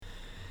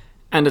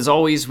And as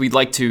always, we'd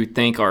like to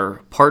thank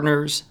our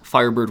partners,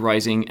 Firebird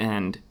Rising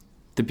and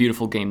the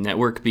Beautiful Game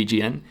Network,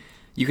 BGN.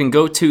 You can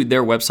go to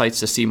their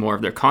websites to see more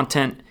of their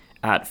content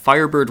at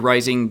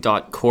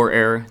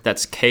firebirdrising.corair,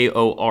 that's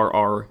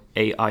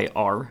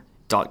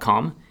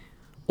KORRAIR.com,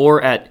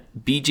 or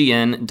at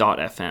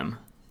bgn.fm.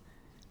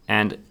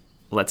 And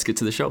let's get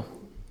to the show.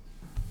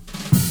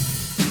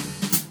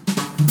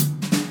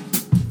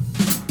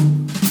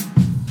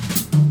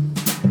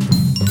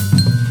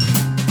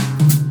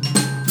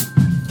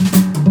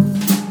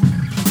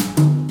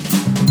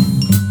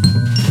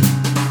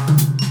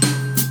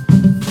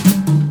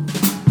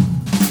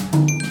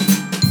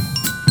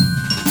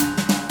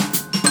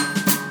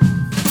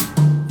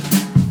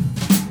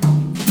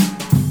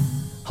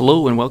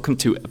 Hello and welcome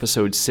to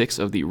episode 6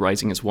 of the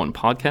Rising as One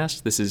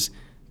podcast. This is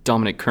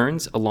Dominic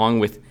Kearns along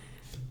with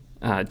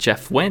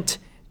Jeff Wendt.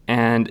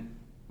 And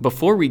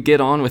before we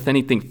get on with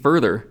anything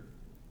further...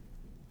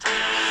 This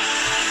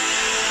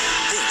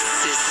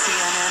is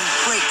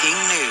CNN Breaking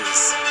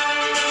News.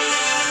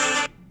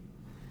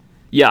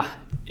 Yeah,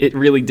 it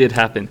really did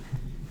happen.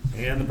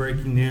 And the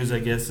breaking news, I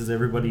guess, as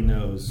everybody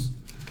knows,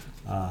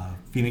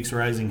 Phoenix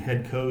Rising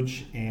head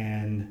coach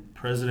and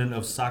president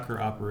of soccer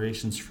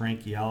operations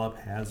Frank Yallop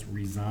has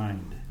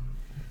resigned.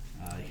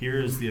 Here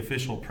is the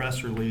official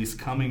press release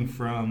coming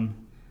from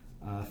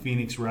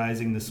Phoenix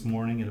Rising this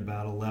morning at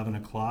about 11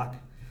 o'clock.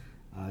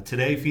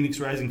 Today, Phoenix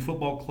Rising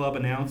Football Club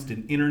announced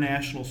an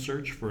international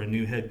search for a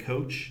new head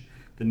coach.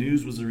 The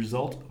news was a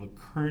result of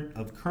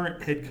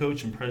current head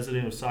coach and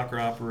president of soccer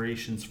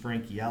operations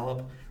Frank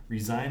Yallop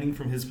resigning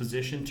from his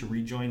position to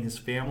rejoin his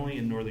family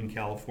in Northern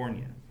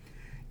California.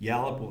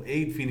 Yallop will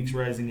aid Phoenix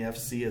Rising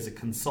FC as a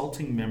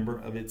consulting member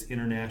of its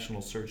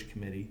international search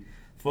committee,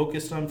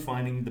 focused on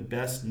finding the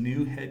best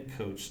new head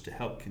coach to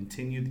help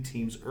continue the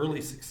team's early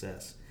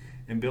success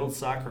and build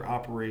soccer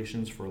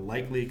operations for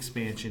likely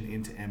expansion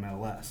into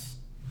MLS.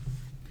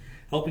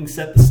 Helping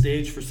set the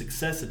stage for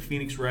success at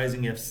Phoenix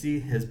Rising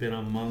FC has been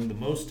among the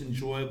most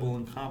enjoyable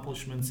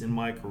accomplishments in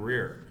my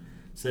career,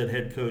 said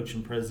head coach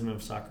and president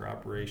of soccer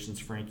operations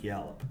Frank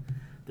Yallop.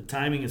 The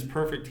timing is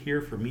perfect here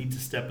for me to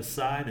step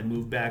aside and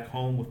move back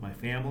home with my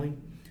family.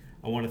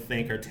 I want to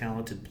thank our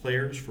talented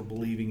players for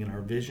believing in our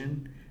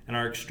vision and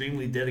our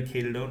extremely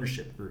dedicated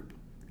ownership group.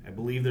 I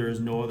believe there is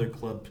no other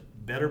club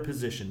better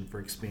positioned for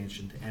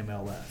expansion to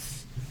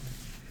MLS.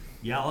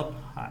 Yallop,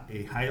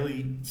 a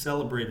highly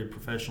celebrated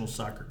professional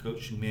soccer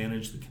coach who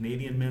managed the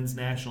Canadian men's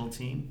national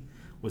team,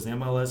 was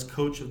MLS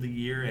Coach of the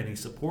Year and a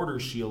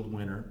Supporters' Shield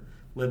winner,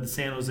 led the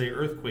San Jose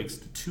Earthquakes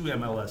to 2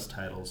 MLS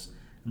titles,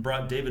 and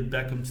brought David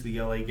Beckham to the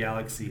LA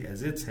Galaxy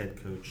as its head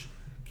coach,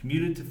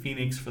 commuted to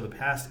Phoenix for the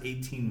past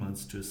 18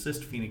 months to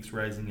assist Phoenix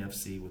Rising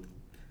FC with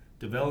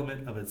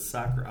development of its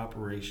soccer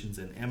operations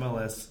and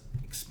MLS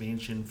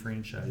expansion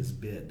franchise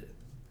bid.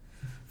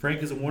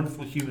 Frank is a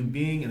wonderful human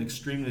being and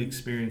extremely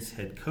experienced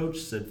head coach,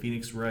 said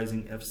Phoenix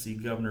Rising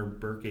FC Governor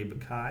Berke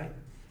Bakai.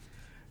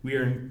 We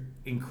are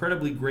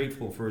incredibly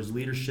grateful for his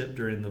leadership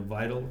during the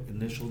vital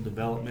initial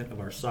development of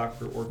our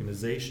soccer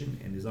organization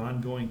and his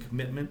ongoing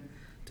commitment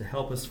to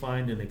help us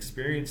find an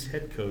experienced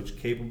head coach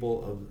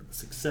capable of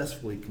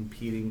successfully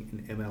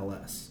competing in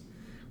MLS.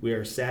 We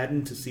are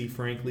saddened to see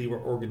Frank leave our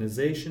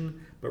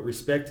organization, but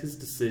respect his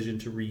decision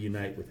to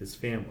reunite with his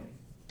family.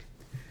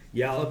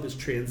 Yallop is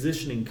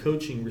transitioning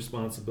coaching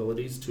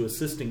responsibilities to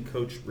assistant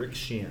coach Rick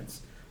Shantz,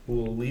 who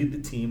will lead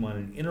the team on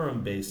an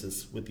interim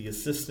basis with the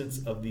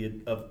assistance of the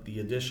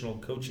additional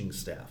coaching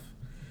staff.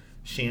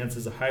 Shantz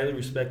is a highly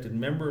respected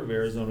member of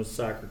Arizona's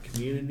soccer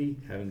community,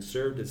 having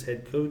served as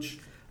head coach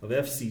of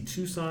FC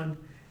Tucson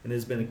and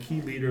has been a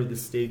key leader of the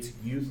state's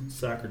youth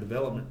soccer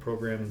development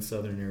program in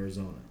southern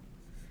Arizona.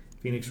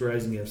 Phoenix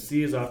Rising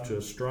FC is off to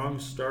a strong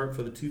start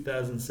for the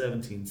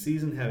 2017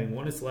 season, having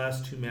won its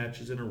last 2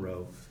 matches in a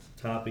row,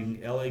 topping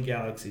LA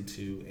Galaxy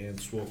 2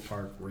 and Swope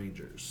Park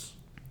Rangers.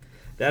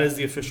 That is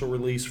the official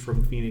release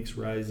from Phoenix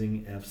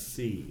Rising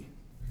FC.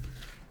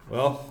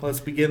 Well, let's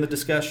begin the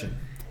discussion.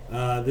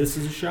 This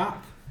is a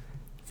shock,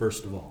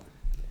 first of all.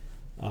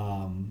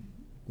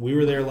 We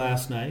were there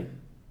last night.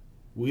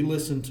 We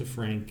listened to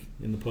Frank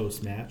in the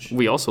post-match.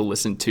 We also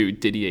listened to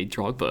Didier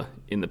Drogba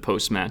in the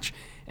post-match.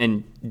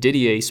 And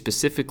Didier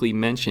specifically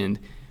mentioned,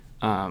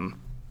 I'm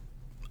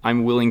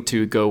willing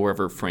to go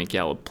wherever Frank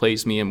Yallop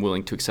plays me. I'm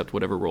willing to accept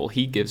whatever role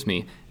he gives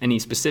me. And he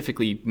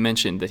specifically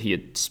mentioned that he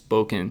had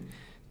spoken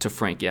to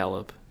Frank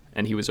Yallop,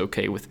 and he was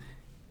okay with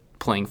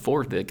playing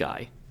for the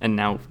guy. And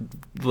now,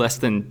 less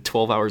than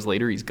 12 hours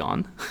later, he's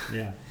gone.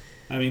 Yeah.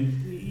 I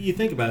mean, you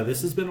think about it.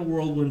 This has been a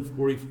whirlwind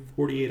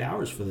 48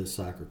 hours for this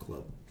soccer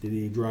club.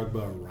 Didier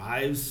Drogba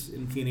arrives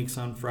in Phoenix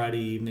on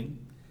Friday evening.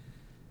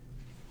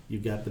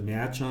 You've got the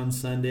match on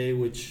Sunday,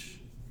 which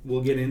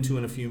we'll get into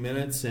in a few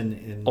minutes.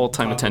 And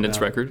all-time attendance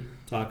record.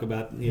 Talk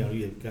about,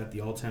 you've got the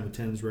all-time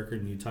attendance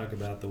record, and you talk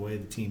about the way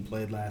the team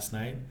played last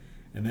night.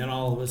 And then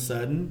all of a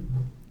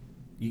sudden,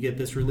 you get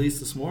this release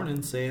this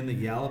morning saying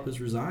that Yallop has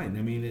resigned.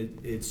 I mean,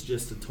 it's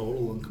just a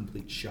total and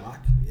complete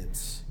shock.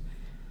 It's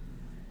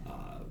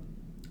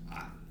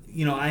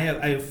I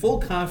have full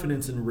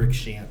confidence in Rick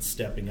Shantz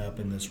stepping up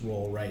in this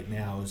role right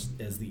now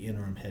as the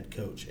interim head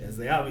coach. As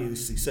they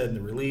obviously said in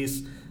the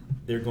release,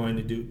 they're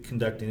going to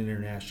conduct an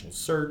international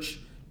search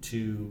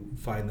to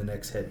find the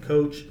next head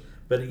coach.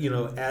 But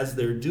as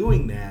they're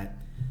doing that,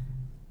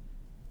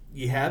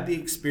 you have the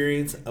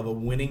experience of a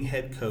winning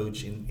head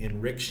coach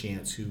in Rick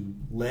Shantz, who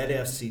led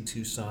FC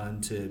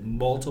Tucson to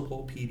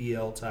multiple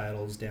PDL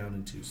titles down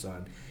in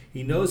Tucson.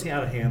 He knows how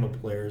to handle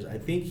players. I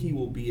think he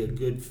will be a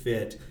good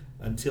fit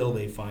until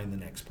they find the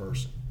next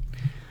person.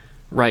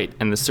 Right,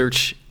 and the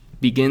search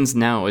begins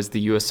now, as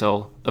the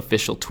USL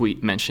official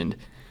tweet mentioned.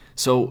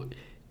 So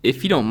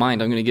if you don't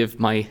mind, I'm going to give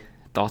my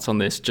thoughts on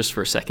this just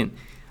for a second.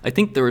 I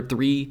think there are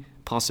 3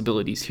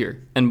 possibilities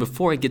here. And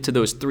before I get to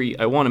those 3,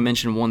 I want to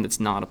mention one that's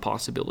not a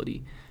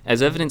possibility.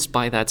 As evidenced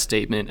by that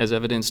statement, as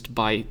evidenced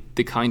by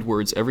the kind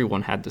words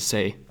everyone had to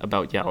say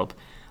about Yallop,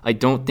 I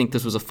don't think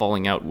this was a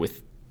falling out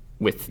with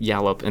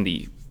Yallop and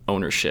the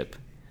ownership,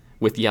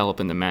 with Yallop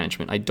and the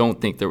management. I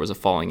don't think there was a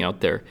falling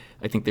out there.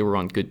 I think they were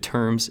on good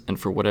terms, and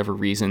for whatever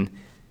reason,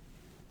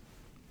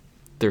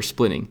 they're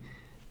splitting.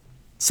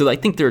 So I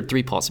think there are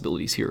 3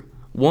 possibilities here.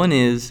 One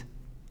is,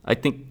 I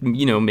think,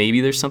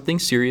 maybe there's something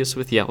serious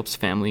with Yallop's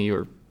family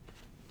or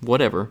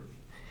whatever,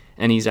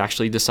 and he's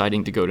actually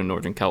deciding to go to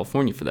Northern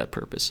California for that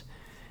purpose.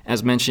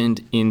 As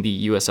mentioned in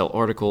the USL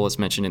article, as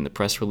mentioned in the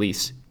press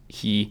release,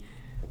 he,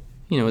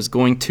 is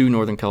going to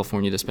Northern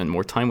California to spend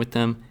more time with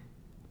them,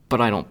 but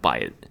I don't buy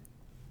it.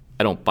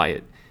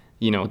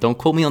 Don't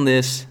quote me on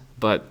this,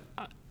 but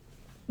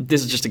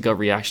this is just a gut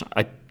reaction.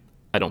 I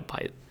don't buy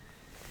it.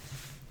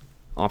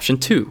 Option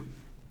 2.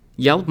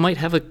 Yallop might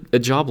have a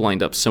job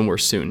lined up somewhere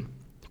soon.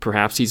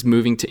 Perhaps he's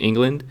moving to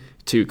England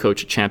to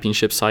coach a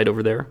championship side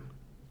over there.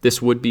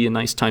 This would be a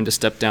nice time to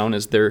step down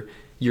as their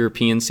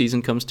European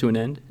season comes to an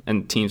end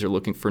and teams are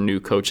looking for new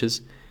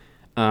coaches.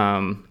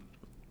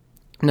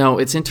 Now,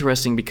 it's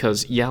interesting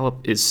because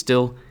Yallop is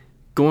still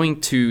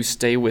going to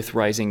stay with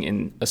Rising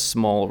in a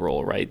small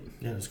role, right?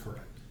 That is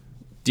correct.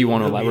 Do you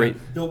want to elaborate?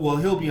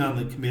 He'll be on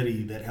the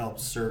committee that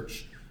helps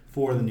search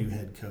for the new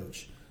head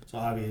coach. So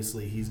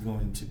obviously he's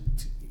going to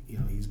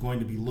he's going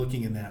to be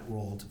looking in that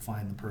role to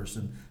find the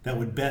person that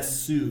would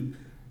best suit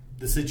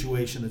the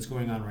situation that's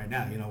going on right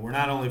now. We're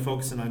not only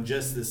focusing on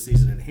just this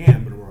season at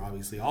hand, but we're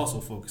obviously also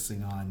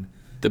focusing on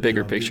the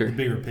bigger picture. The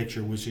bigger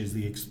picture, which is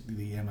the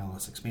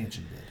MLS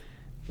expansion bid.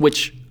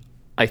 Which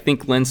I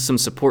think lends some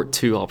support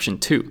to option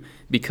 2,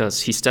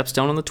 because he steps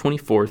down on the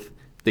 24th.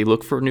 They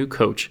look for a new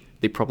coach.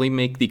 They probably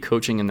make the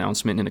coaching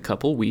announcement in a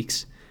couple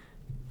weeks,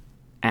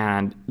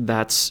 and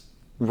that's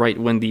right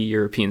when the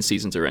European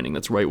seasons are ending.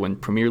 That's right when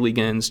Premier League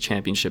ends,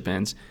 Championship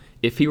ends.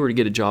 If he were to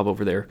get a job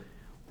over there,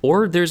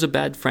 or there's a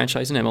bad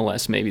franchise in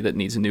MLS maybe that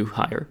needs a new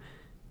hire,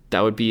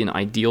 that would be an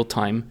ideal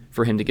time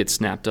for him to get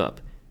snapped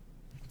up.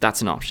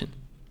 That's an option.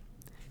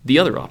 The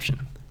other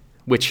option,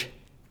 which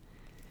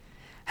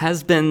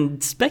has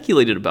been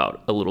speculated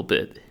about a little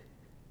bit,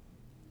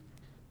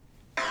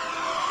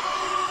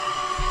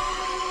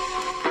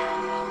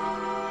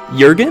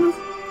 Jurgen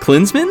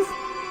Klinsmann?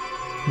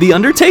 The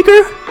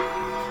Undertaker?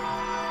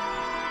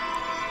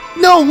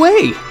 No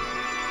way!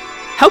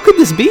 How could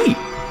this be?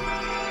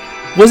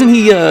 Wasn't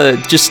he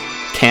just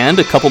canned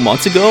a couple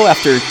months ago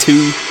after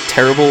 2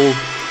 terrible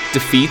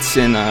defeats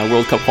in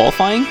World Cup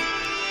qualifying?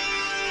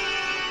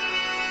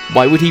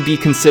 Why would he be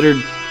considered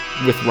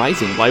with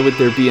Rising? Why would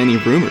there be any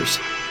rumors?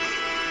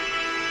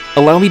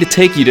 Allow me to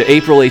take you to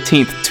April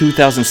 18th,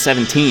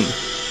 2017,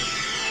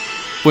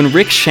 when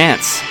Rick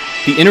Shantz,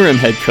 the interim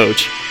head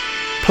coach,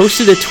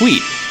 posted a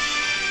tweet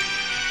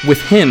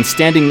with him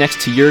standing next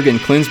to Jurgen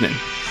Klinsmann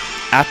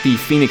at the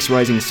Phoenix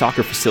Rising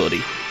soccer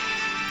facility.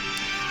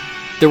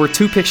 There were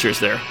 2 pictures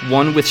there,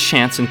 one with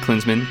Shantz and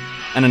Klinsmann,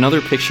 and another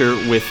picture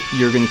with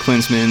Jurgen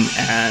Klinsmann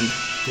and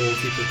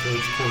goalkeeper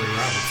coach Corey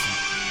Robertson.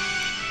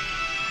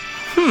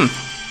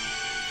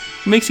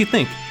 Makes you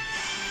think.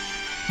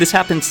 This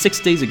happened 6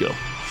 days ago.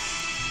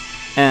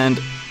 And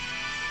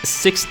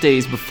 6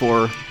 days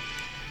before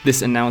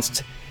this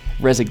announced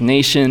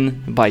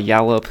resignation by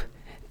Yallop,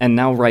 and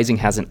now Rising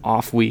has an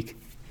off week.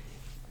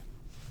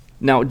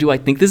 Now, do I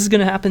think this is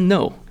going to happen?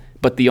 No.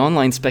 But the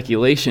online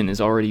speculation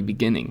is already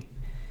beginning.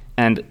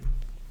 And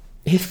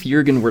if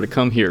Jurgen were to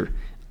come here,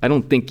 I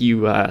don't think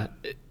you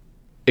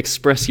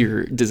express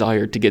your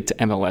desire to get to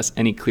MLS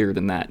any clearer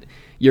than that.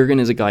 Jurgen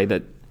is a guy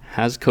that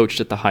has coached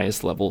at the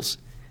highest levels.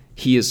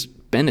 He has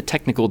been a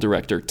technical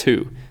director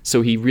too,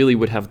 so he really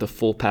would have the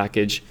full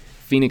package.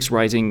 Phoenix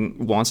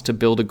Rising wants to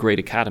build a great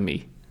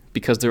academy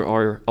because there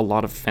are a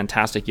lot of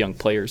fantastic young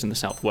players in the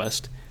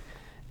Southwest.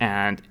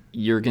 And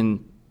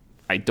Jurgen,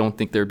 I don't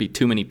think there'd be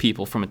too many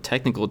people from a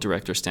technical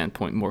director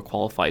standpoint more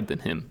qualified than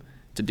him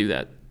to do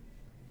that.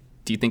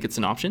 Do you think it's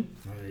an option?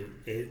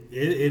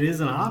 It is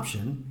an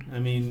option. I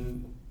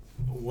mean,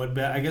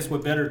 I guess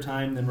what better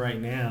time than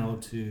right now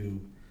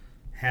to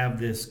have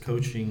this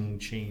coaching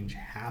change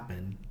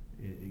happen?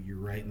 You're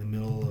right in the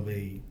middle of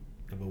a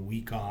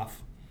week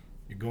off.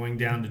 You're going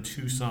down to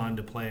Tucson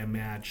to play a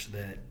match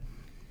that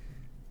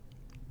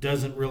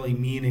doesn't really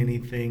mean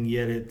anything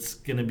yet. It's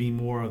going to be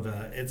more of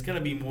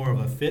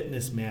a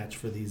fitness match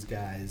for these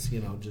guys,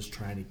 just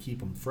trying to keep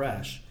them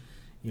fresh.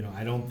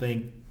 I don't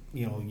think,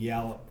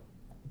 Yallop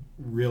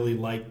really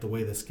liked the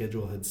way the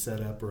schedule had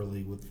set up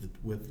early with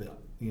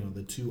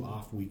the 2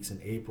 off weeks in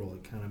April.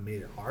 It kind of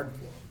made it hard for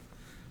them.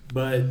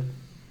 But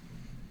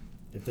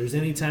if there's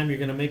any time you're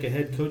going to make a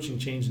head coaching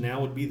change,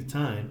 now would be the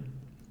time.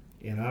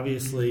 And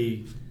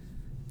obviously,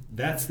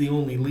 that's the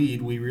only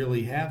lead we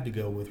really have to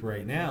go with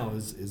right now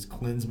is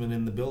Klinsmann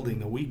in the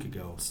building a week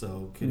ago.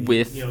 So could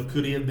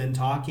he have been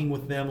talking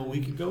with them a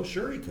week ago?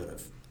 Sure, he could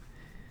have.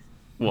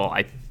 Well,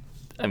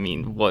 I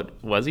mean, what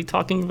was he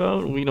talking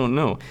about? We don't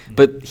know.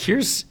 But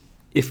here's,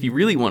 if you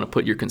really want to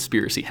put your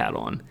conspiracy hat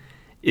on,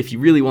 if you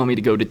really want me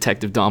to go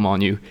Detective Dom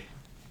on you,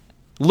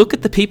 look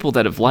at the people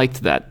that have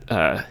liked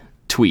that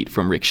tweet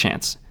from Rick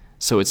Schantz.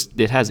 So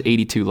it has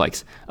 82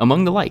 likes.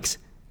 Among the likes,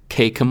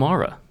 Kei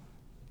Kamara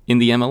in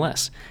the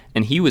MLS.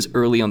 And he was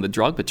early on the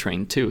Drogba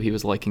train, too. He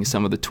was liking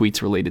some of the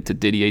tweets related to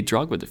Didier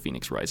Drogba to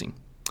Phoenix Rising.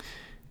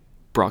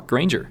 Brock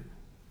Granger,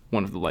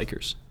 one of the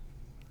likers.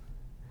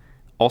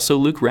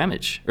 Also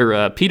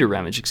Peter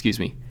Ramage, excuse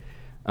me.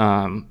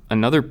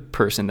 Another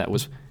person that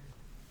was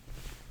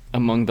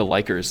among the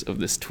likers of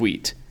this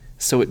tweet.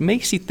 So it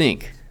makes you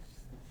think.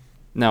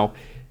 Now,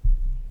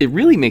 it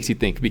really makes you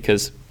think,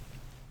 because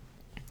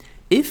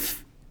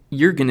if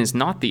Jurgen is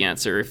not the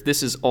answer, if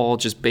this is all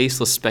just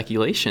baseless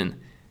speculation,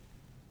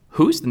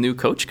 who's the new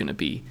coach going to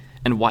be?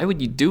 And why would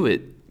you do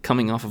it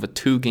coming off of a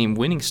 2-game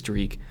winning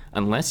streak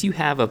unless you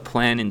have a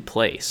plan in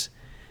place?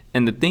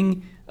 And the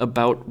thing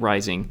about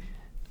Rising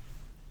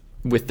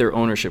with their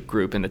ownership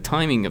group and the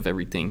timing of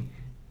everything,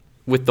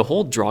 with the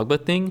whole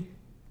Drogba thing,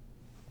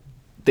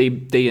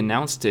 they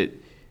announced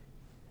it.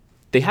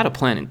 They had a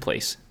plan in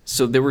place.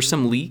 So there were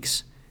some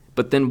leaks,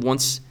 but then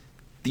once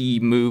the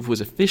move was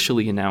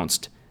officially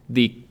announced,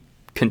 the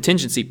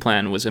contingency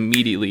plan was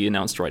immediately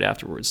announced right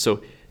afterwards.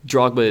 So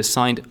Drogba is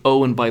signed.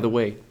 Oh, and by the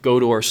way, go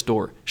to our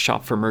store,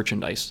 shop for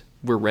merchandise.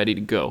 We're ready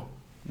to go.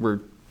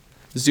 We're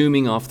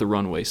zooming off the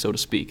runway, so to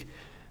speak.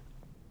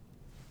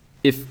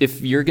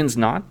 If Jurgen's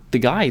not the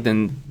guy,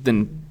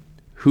 then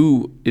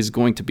who is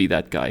going to be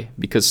that guy?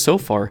 Because so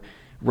far,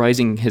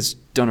 Rising has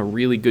done a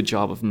really good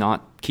job of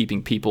not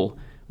keeping people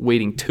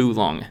waiting too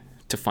long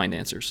to find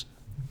answers.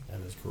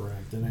 That is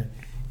correct. And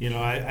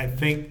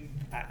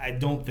I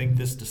don't think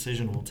this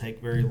decision will take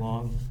very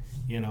long.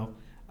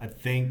 I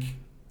think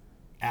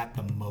at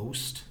the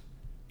most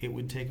it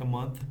would take a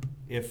month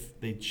if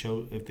they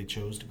chose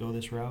to go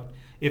this route.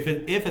 If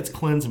it's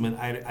Klinsmann,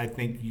 I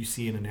think you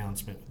see an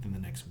announcement within the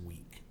next week.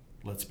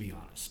 Let's be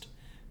honest,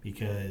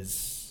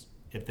 because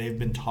if they've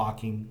been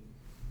talking,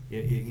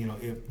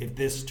 if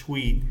this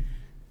tweet,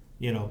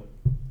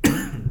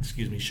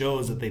 excuse me,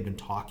 shows that they've been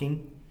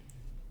talking,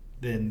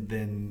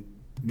 then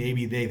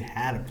maybe they've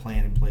had a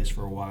plan in place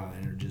for a while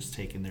and are just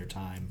taking their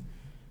time,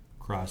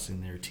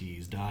 crossing their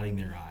T's, dotting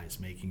their I's,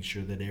 making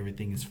sure that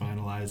everything is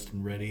finalized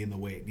and ready in the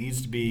way it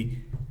needs to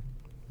be.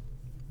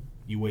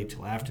 You wait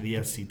till after the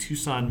FC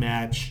Tucson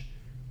match,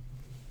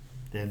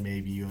 then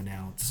maybe you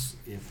announce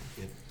if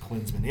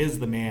Klinsmann is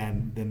the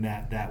man, then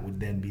that would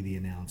then be the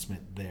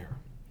announcement there.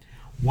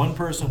 One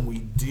person we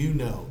do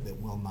know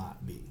that will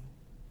not be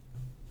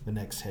the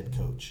next head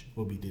coach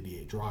will be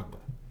Didier Drogba.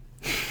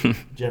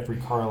 Jeffrey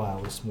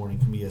Carlisle this morning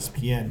from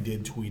ESPN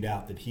did tweet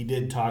out that he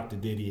did talk to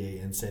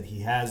Didier and said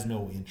he has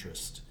no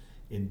interest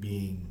in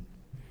being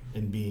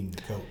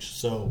the coach.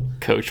 So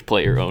coach,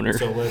 player, owner.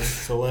 So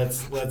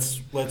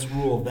let's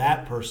rule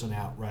that person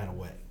out right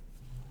away.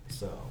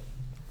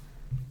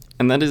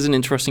 And that is an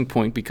interesting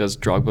point, because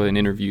Drogba in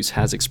interviews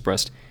has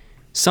expressed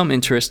some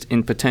interest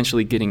in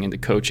potentially getting into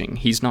coaching.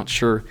 He's not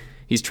sure.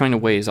 He's trying to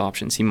weigh his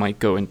options. He might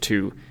go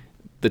into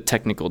the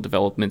technical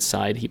development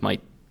side. He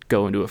might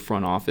go into a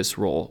front office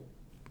role.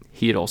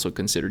 He had also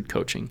considered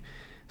coaching.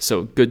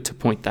 So good to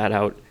point that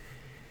out.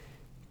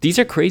 These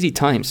are crazy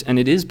times, and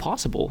it is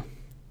possible,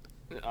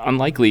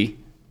 unlikely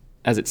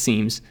as it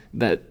seems,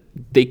 that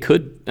they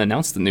could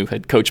announce the new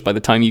head coach by the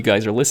time you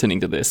guys are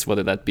listening to this,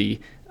 whether that be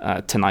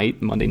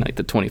tonight, Monday night,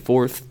 the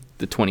 24th,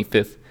 the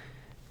 25th.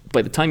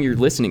 By the time you're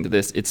listening to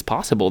this, it's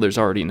possible there's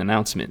already an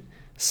announcement.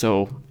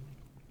 So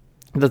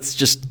that's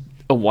just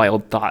a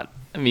wild thought.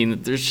 I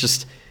mean, there's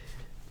just...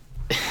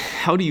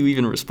 How do you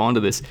even respond to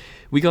this?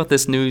 We got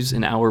this news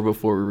an hour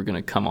before we were going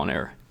to come on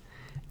air.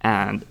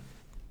 And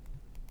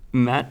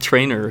Matt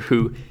Trainer,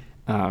 who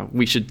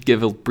we should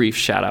give a brief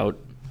shout out,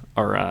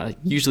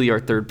 usually our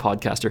third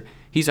podcaster,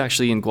 he's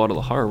actually in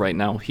Guadalajara right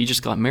now. He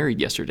just got married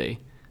yesterday.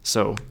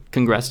 So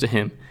congrats to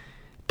him.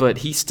 But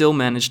he still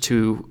managed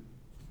to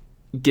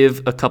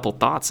give a couple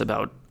thoughts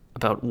about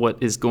what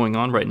is going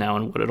on right now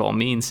and what it all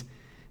means.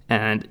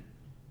 And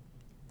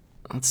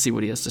let's see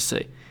what he has to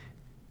say.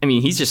 I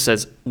mean, he just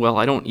says, well,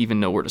 I don't even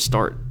know where to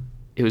start.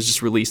 It was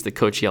just released that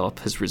Coach Yallop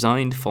has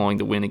resigned following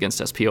the win against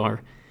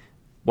SPR.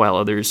 While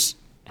others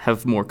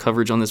have more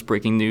coverage on this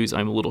breaking news,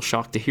 I'm a little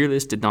shocked to hear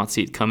this, did not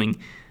see it coming.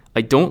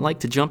 I don't like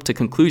to jump to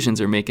conclusions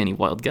or make any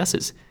wild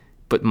guesses,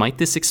 but might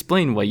this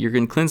explain why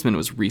Jurgen Klinsmann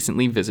was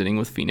recently visiting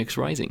with Phoenix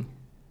Rising?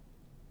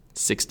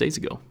 6 days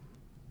ago.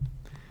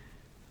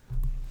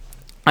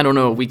 I don't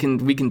know. We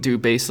can do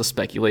baseless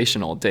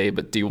speculation all day,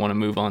 but do you want to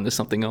move on to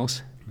something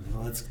else?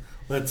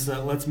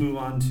 Let's move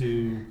on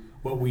to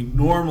what we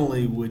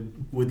normally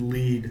would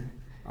lead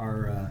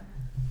our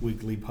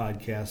weekly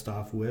podcast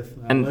off with.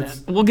 And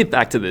we'll get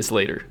back to this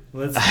later.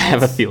 I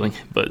have a feeling,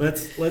 but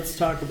let's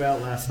talk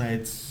about last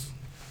night's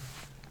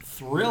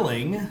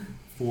thrilling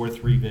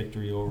 4-3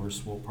 victory over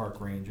Swope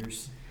Park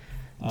Rangers.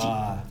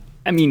 I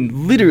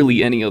mean,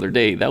 literally any other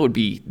day, that would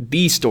be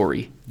the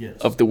story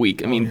of the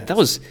week. I mean, that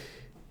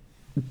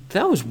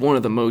was one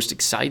of the most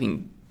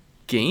exciting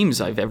games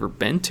I've ever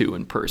been to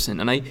in person.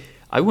 And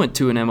I went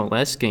to an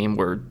MLS game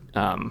where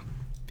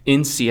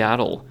in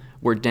Seattle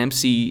where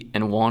Dempsey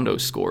and Wando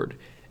scored.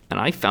 And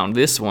I found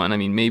this one, I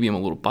mean, maybe I'm a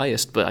little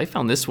biased, but I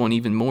found this one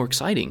even more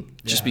exciting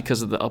just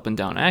because of the up and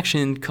down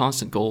action,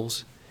 constant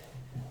goals.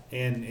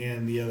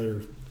 And the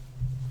other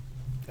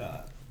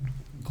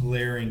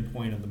glaring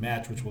point of the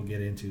match, which we'll get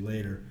into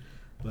later.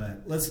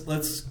 But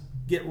let's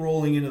get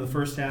rolling into the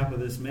first half of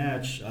this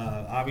match.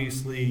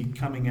 Obviously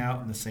coming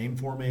out in the same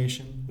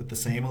formation with the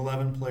same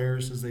 11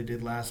 players as they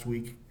did last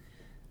week,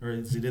 or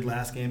as they did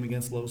last game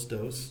against Los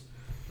Dos.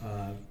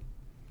 It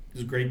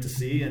was great to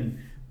see, and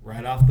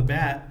right off the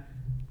bat,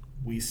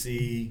 we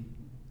see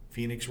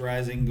Phoenix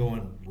Rising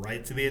going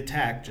right to the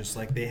attack, just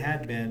like they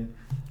had been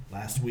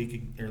last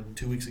week or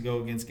 2 weeks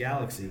ago against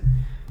Galaxy.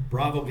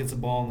 Bravo gets a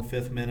ball in the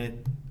 5th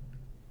minute.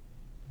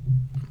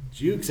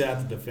 Jukes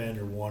out the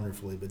defender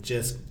wonderfully, but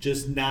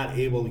just not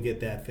able to get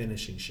that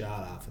finishing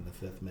shot off in the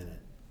 5th minute.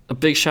 A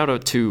big shout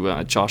out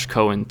to Josh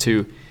Cohen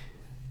too.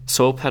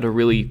 Swope had a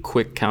really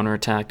quick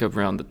counterattack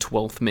around the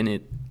 12th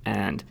minute,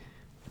 and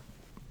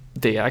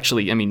they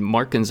actually, I mean,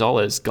 Mark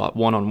Gonzalez got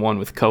one-on-one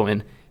with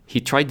Cohen.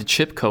 He tried to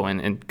chip Cohen,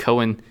 and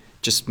Cohen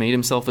just made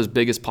himself as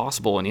big as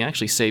possible, and he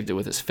actually saved it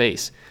with his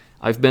face.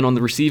 I've been on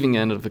the receiving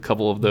end of a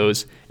couple of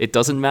those. It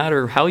doesn't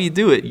matter how you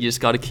do it, you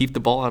just got to keep the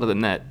ball out of the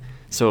net.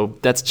 So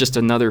that's just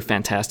another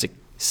fantastic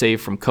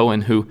save from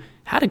Cohen, who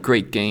had a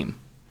great game.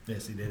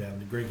 Yes, he did have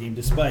a great game,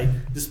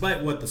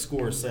 despite what the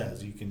score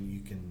says. You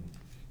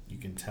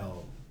can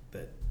tell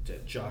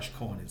that Josh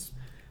Cohen has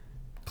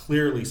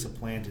clearly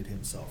supplanted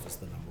himself as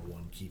the number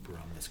one keeper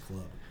on this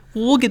club.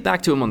 We'll get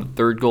back to him on the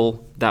third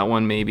goal. That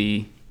one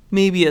maybe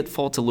at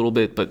fault a little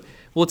bit, but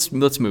let's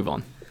move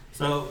on.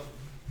 So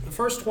the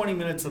first 20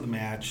 minutes of the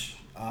match,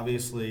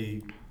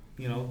 obviously,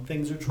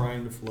 things are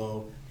trying to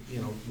flow.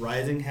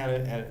 Rising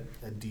had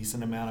a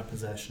decent amount of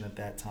possession at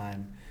that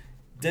time.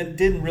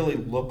 Didn't really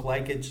look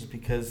like it just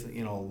because,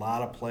 a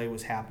lot of play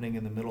was happening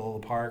in the middle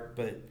of the park,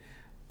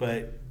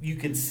 but you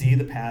could see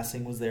the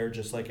passing was there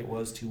just like it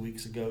was 2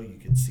 weeks ago. You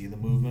could see the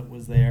movement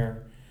was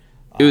there.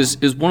 It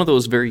was one of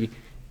those very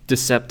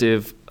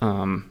deceptive,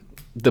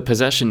 the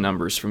possession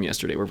numbers from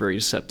yesterday were very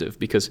deceptive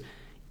because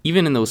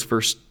even in those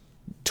first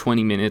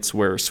 20 minutes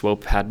where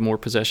Swope had more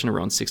possession,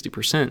 around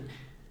 60%,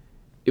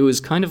 it was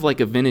kind of like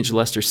a vintage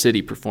Leicester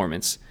City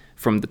performance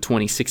from the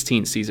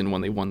 2016 season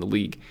when they won the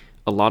league.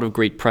 A lot of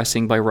great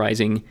pressing by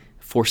Rising,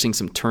 forcing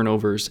some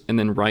turnovers, and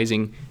then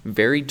Rising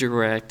very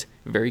direct,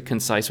 very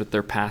concise with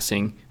their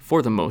passing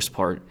for the most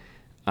part.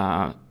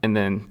 And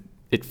then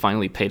it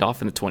finally paid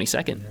off in the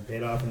 22nd. It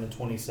paid off in the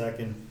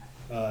 22nd.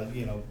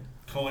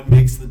 Cohen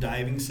makes the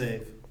diving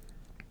save.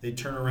 They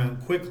turn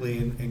around quickly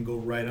and go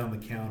right on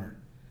the counter.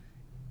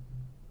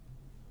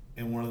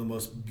 And one of the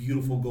most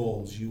beautiful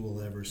goals you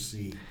will ever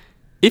see.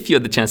 If you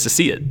had the chance to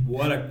see it.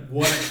 What a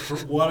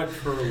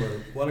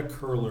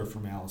curler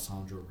from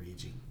Alessandro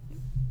Rigi.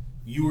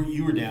 You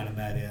were down in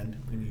that end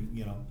when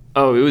you know.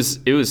 Oh, it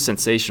was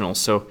sensational.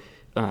 So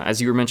as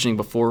you were mentioning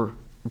before,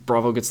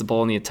 Bravo gets the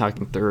ball in the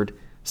attacking third,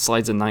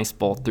 slides a nice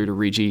ball through to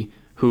Rigi,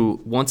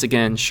 who once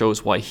again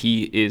shows why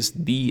he is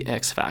the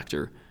X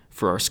factor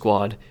for our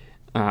squad.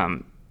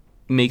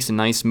 Makes a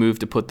nice move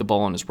to put the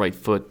ball on his right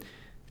foot,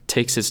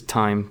 takes his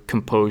time,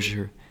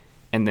 composure,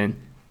 and then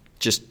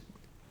just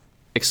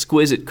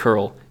exquisite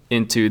curl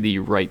into the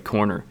right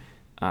corner.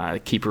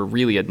 Keeper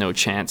really had no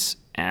chance,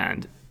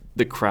 and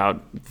the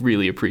crowd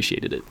really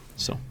appreciated it.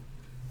 So,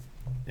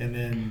 and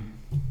then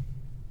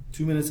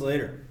 2 minutes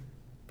later,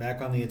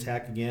 back on the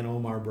attack again.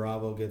 Omar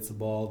Bravo gets the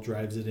ball,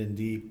 drives it in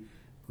deep.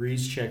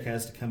 Griezczak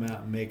has to come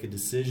out and make a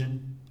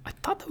decision. I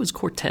thought that was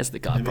Cortez that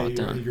got brought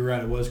down. You're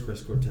right, it was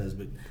Chris Cortez.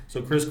 But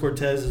so Chris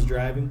Cortez is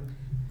driving.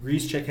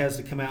 Griezczak has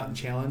to come out and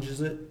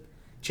challenges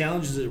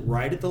it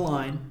right at the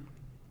line.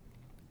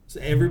 So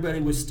everybody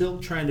was still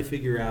trying to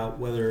figure out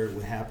whether it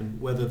would happen,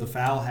 whether the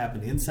foul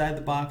happened inside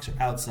the box or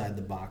outside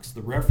the box.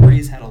 The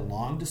referees had a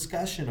long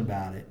discussion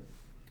about it.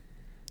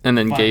 And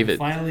then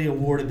finally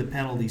awarded the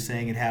penalty,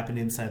 saying it happened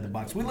inside the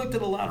box. We looked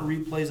at a lot of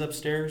replays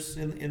upstairs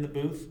in the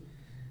booth,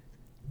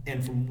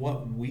 and from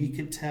what we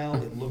could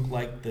tell, it looked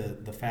like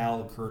the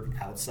foul occurred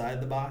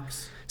outside the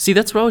box. See,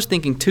 that's what I was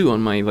thinking too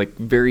on my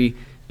very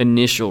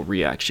initial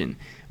reaction.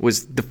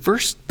 Was the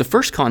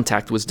first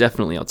contact was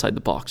definitely outside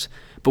the box.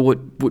 But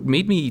what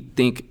made me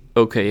think,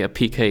 okay, a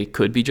PK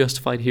could be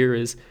justified here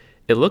is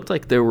it looked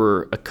like there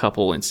were a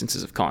couple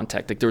instances of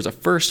contact. Like there was a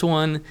first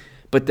one,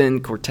 But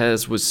then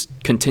Cortez was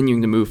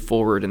continuing to move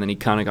forward, and then he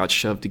kind of got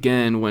shoved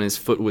again when his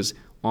foot was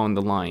on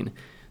the line.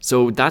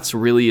 So that's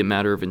really a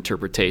matter of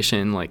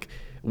interpretation, like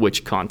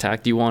which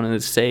contact you want to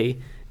say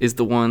is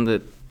the one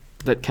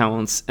that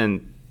counts.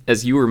 And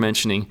as you were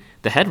mentioning,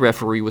 the head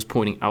referee was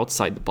pointing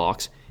outside the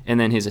box, and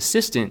then his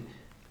assistant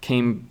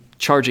came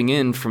charging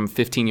in from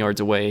 15 yards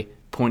away,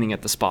 pointing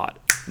at the spot.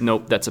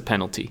 Nope, that's a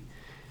penalty.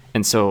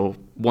 And so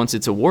once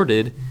it's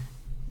awarded,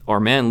 our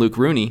man Luke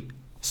Rooney,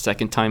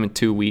 second time in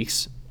 2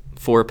 weeks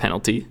for a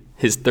penalty,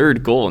 his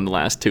third goal in the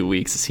last 2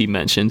 weeks, as he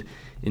mentioned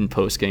in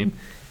postgame.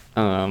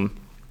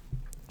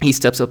 He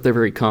steps up there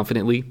very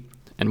confidently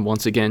and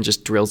once again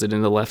just drills it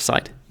in the left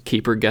side.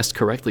 Keeper guessed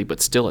correctly,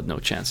 but still had no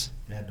chance.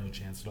 Had no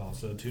chance at all.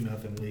 So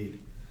 2-0 lead.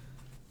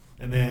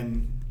 And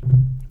then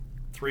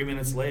 3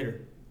 minutes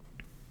later,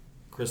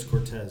 Chris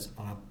Cortez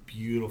on a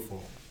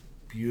beautiful,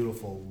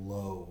 beautiful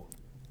low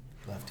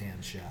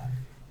left-hand shot.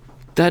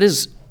 That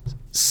is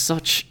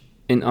such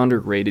an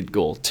underrated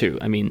goal, too.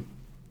 I mean,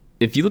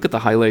 if you look at the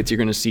highlights, you're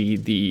going to see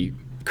the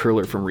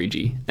curler from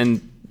Rigi.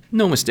 And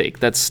no mistake,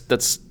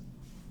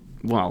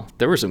 well,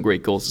 there were some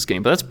great goals this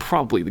game, but that's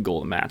probably the goal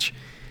of the match.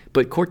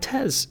 But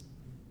Cortez,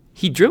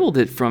 he dribbled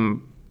it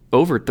from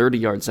over 30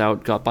 yards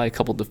out, got by a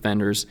couple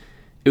defenders.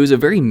 It was a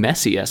very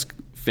Messi-esque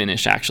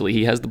finish, actually.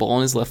 He has the ball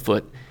on his left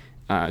foot,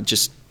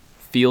 just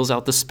feels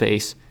out the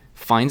space,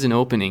 finds an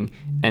opening,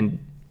 and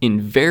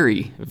in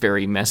very,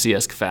 very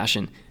Messi-esque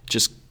fashion,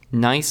 just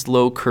nice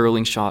low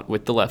curling shot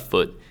with the left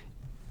foot,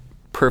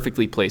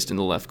 perfectly placed in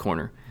the left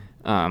corner.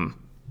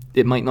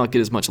 It might not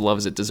get as much love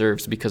as it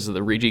deserves because of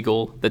the Rigi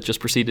goal that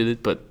just preceded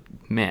it, but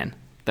man,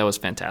 that was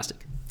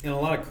fantastic. And a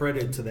lot of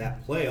credit to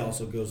that play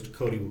also goes to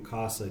Cody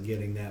Wakasa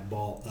getting that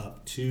ball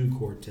up to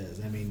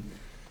Cortez. I mean,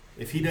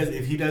 if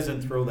he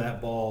doesn't throw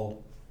that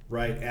ball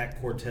right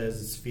at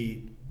Cortez's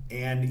feet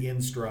and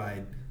in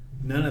stride,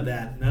 none of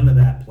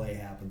that play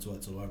happens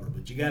whatsoever.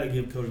 But you got to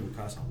give Cody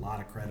Wakasa a lot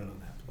of credit on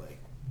that play.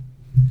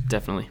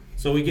 Definitely.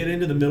 So we get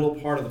into the middle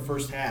part of the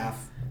first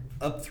half,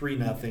 up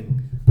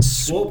 3-0.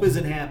 Swope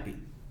isn't happy.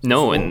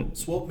 No,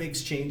 Swope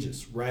makes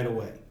changes right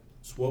away.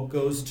 Swope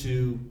goes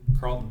to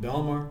Carlton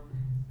Belmar,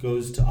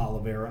 goes to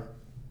Oliveira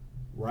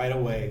right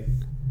away.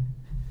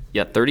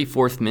 Yeah,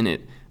 34th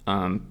minute.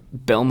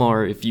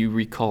 Belmar, if you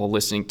recall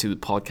listening to the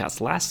podcast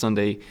last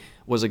Sunday,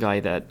 was a guy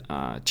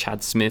that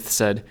Chad Smith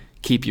said,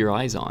 keep your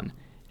eyes on.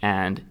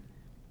 And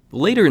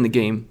later in the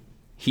game,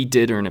 he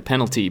did earn a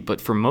penalty, but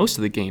for most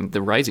of the game,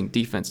 the Rising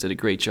defense did a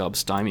great job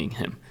stymieing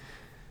him.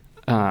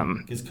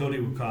 Because Cody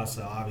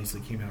Wakasa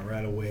obviously came out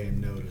right away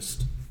and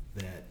noticed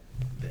that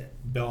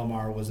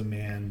Belmar was a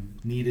man,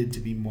 needed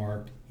to be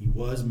marked. He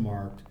was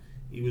marked.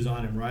 He was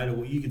on him right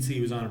away. You could see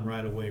he was on him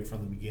right away from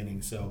the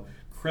beginning. So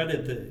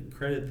credit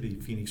the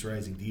Phoenix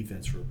Rising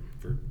defense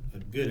for a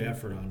good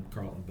effort on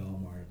Carlton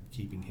Belmar,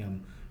 keeping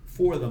him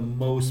for the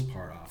most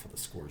part off of the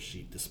score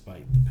sheet,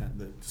 despite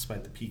the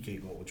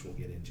PK goal, which we'll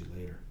get into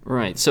later.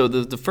 Right. So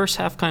the first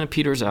half kind of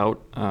peters out.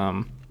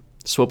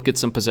 Swope gets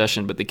some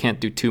possession, but they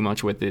can't do too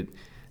much with it.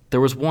 There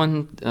was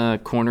one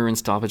corner in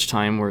stoppage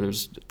time where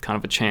there's kind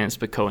of a chance,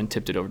 but Cohen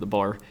tipped it over the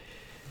bar.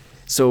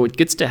 So it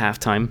gets to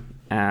halftime,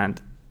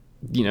 and,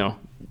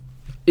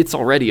 it's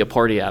already a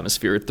party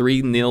atmosphere.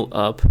 3-0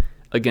 up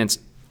against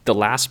the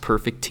last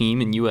perfect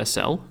team in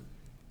USL.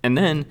 And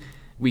then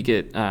we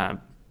get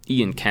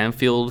Ian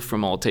Camfield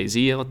from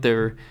Altazee out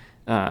there.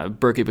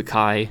 Berke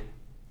Bakai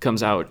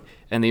comes out,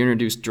 and they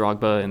introduce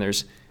Drogba, and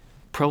there's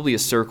probably a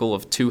circle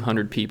of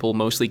 200 people,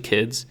 mostly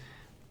kids,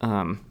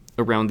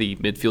 around the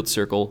midfield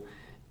circle,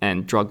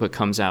 and Drogba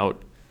comes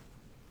out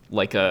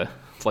like a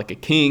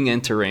king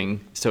entering,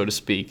 so to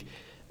speak.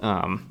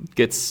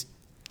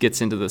 Gets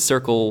into the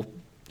circle,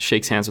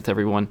 shakes hands with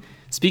everyone,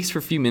 speaks for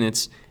a few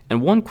minutes, and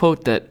one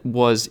quote that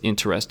was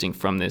interesting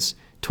from this,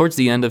 towards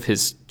the end of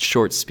his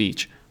short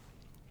speech,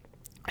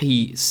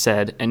 he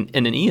said, and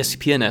an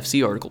ESPN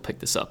FC article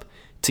picked this up,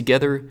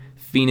 "Together,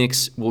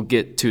 Phoenix will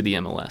get to the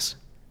MLS."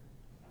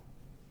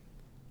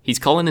 He's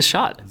calling a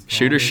shot.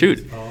 Shoot or shoot.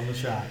 He's calling the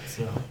shot.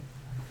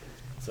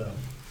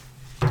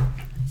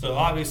 So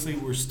obviously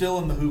we're still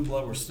in the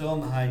hoopla. We're still in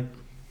the hype.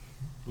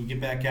 We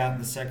get back out in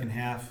the second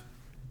half.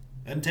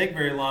 Doesn't take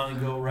very long to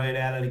go right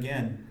at it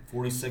again.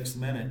 46th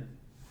minute.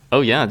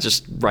 Oh, yeah,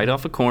 just right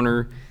off a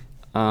corner.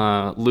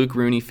 Luke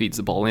Rooney feeds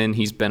the ball in.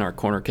 He's been our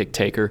corner kick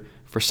taker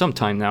for some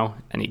time now,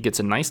 and he gets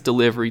a nice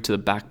delivery to the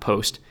back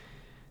post.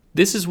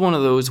 This is one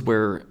of those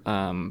where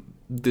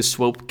the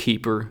Swope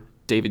keeper,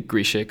 David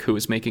Grishik, who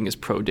is making his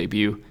pro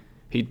debut,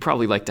 he'd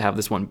probably like to have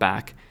this one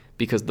back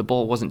because the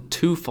ball wasn't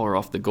too far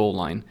off the goal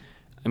line.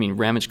 I mean,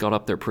 Ramage got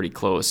up there pretty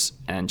close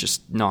and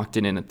just knocked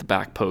it in at the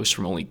back post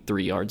from only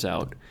 3 yards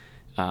out.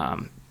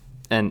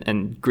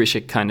 And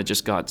Grishik kind of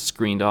just got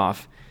screened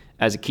off.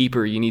 As a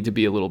keeper, you need to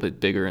be a little bit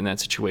bigger in that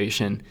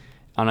situation.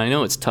 And I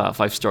know it's tough.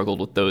 I've struggled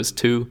with those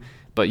too.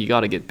 But you got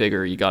to get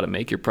bigger. You got to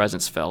make your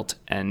presence felt.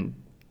 And,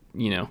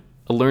 a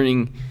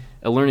learning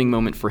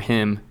moment for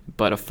him,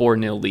 but a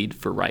 4-0 lead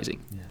for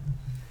Rising. Yeah.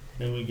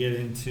 Then we get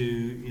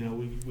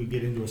into, we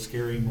get into a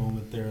scary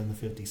moment there in the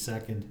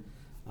 52nd.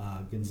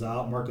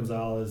 Mark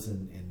Gonzalez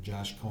and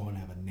Josh Cohen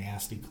have a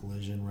nasty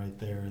collision right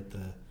there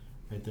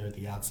at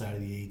the outside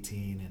of the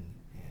 18, and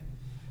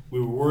we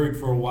were worried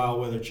for a while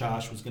whether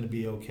Josh was going to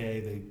be okay.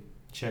 They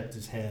checked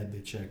his head, they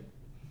checked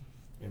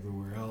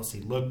everywhere else.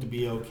 He looked to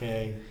be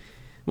okay.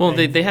 Well,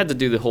 they had to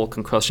do the whole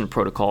concussion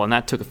protocol, and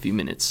that took a few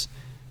minutes.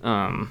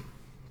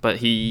 But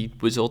he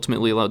was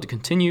ultimately allowed to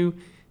continue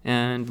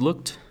and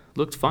looked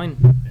fine.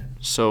 Yeah.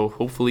 So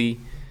hopefully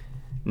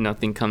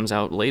nothing comes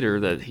out later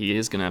that he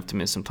is going to have to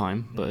miss some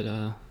time. But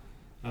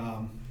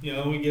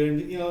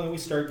we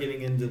start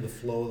getting into the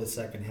flow of the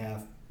second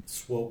half.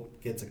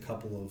 Swope gets a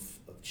couple of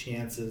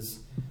chances.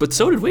 But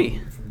so did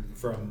we.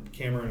 From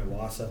Cameron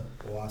Iwasa.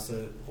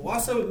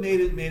 Iwasa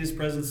made his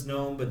presence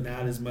known, but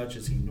not as much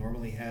as he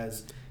normally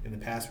has in the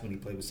past when he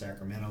played with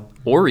Sacramento.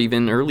 Or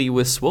even early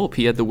with Swope.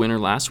 He had the winner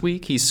last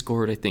week. He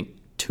scored, I think,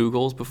 2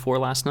 goals before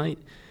last night.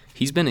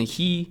 He's been a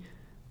key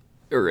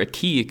part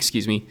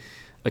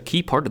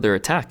of their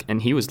attack,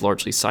 and he was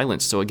largely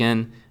silenced. So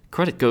again,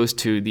 credit goes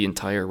to the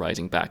entire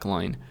Rising back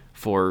line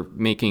for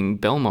making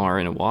Belmar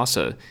and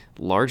Iwasa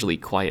largely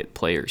quiet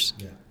players.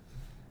 Yeah.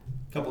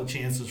 A couple of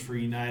chances for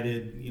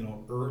United,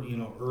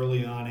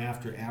 early on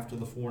after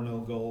the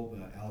 4-0 goal.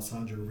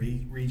 Alessandro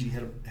Rigi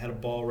had a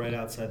ball right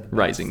outside the box.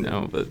 Rising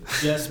now, but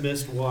just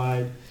missed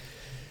wide.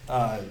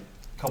 A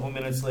couple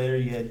minutes later,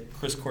 you had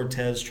Chris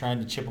Cortez trying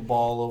to chip a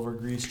ball over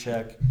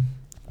Griezczak.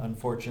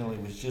 Unfortunately,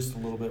 it was just a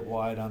little bit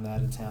wide on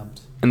that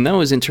attempt. And that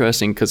was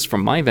interesting because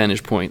from my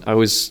vantage point, I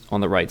was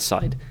on the right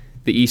side,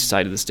 the east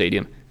side of the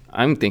stadium.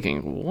 I'm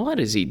thinking, what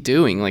is he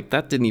doing? Like,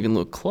 that didn't even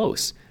look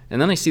close.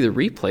 And then I see the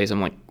replays. I'm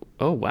like,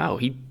 oh, wow,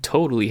 he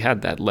totally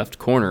had that left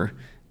corner.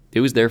 It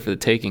was there for the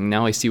taking.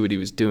 Now I see what he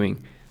was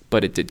doing,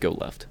 but it did go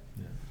left.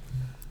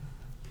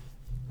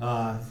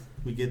 Yeah.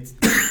 We get,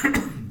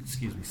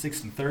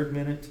 63rd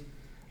minute.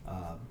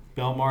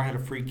 Belmar had a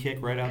free kick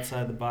right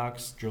outside the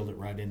box, drilled it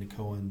right into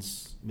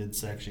Cohen's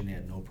midsection. He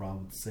had no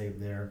problem with the save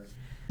there.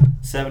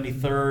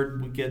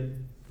 73rd, we get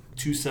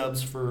 2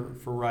 subs for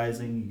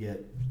Rising. You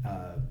get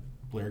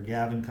Blair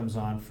Gavin comes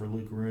on for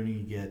Luke Rooney.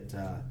 You get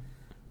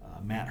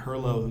Matt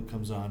Herlo, who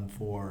comes on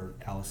for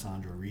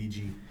Alessandro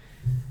Rigi.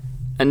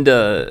 And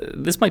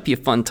this might be a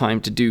fun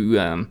time to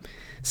do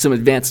some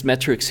advanced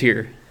metrics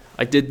here.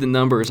 I did the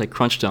numbers, I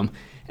crunched them,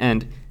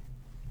 and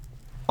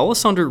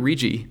Alessandro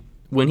Rigi,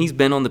 when he's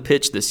been on the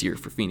pitch this year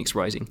for Phoenix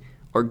Rising,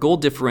 our goal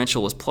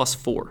differential is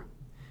 +4.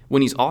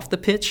 When he's off the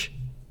pitch,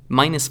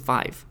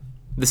 -5.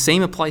 The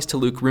same applies to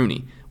Luke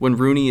Rooney. When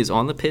Rooney is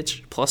on the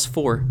pitch,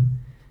 +4,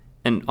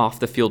 and off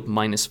the field,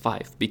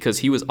 -5, because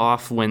he was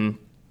off when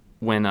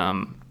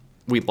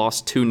we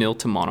lost 2-0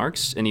 to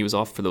Monarchs, and he was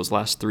off for those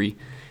last 3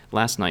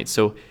 last night.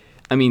 So,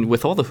 I mean,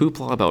 with all the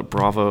hoopla about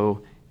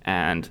Bravo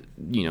and,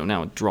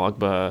 now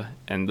Drogba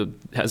and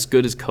as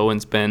good as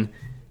Cohen's been,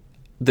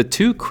 the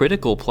 2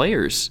 critical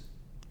players,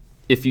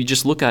 if you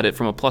just look at it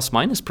from a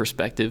plus-minus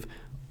perspective,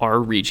 are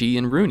Rigi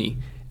and Rooney.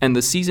 And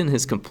the season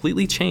has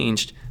completely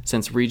changed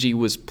since Rigi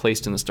was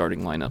placed in the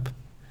starting lineup.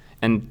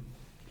 And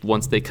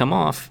once they come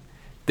off,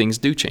 things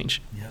do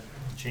change. Yeah,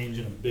 change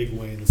in a big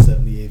way in the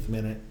 78th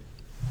minute.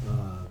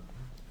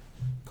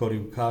 Cody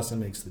Wakasa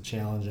makes the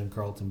challenge on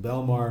Carlton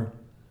Belmar.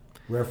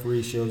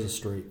 Referee shows a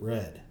straight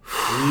red.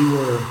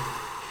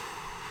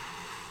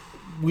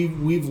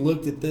 We've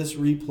looked at this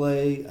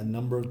replay a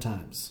number of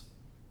times.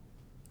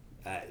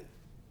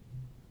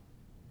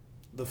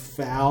 The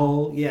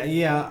foul,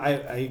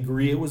 I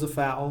agree it was a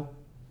foul.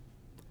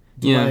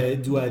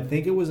 Do I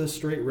think it was a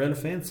straight red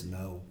offense?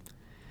 No.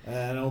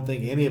 I don't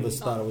think any of us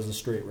thought it was a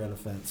straight red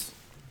offense.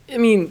 I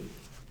mean,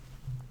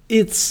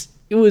 it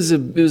was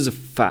a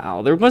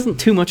foul. There wasn't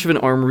too much of an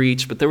arm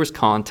reach, but there was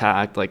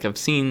contact. Like I've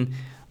seen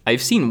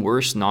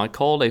worse not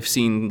called. I've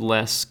seen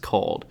less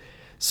called.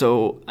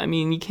 So, I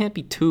mean, you can't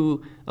be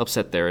too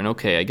upset there. And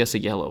okay, I guess a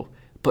yellow.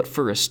 But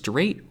for a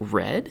straight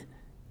red,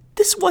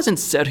 this wasn't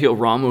Sergio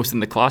Ramos in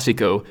the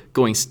Clásico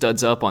going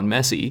studs up on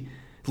Messi,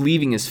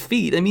 leaving his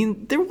feet. I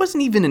mean, there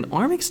wasn't even an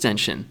arm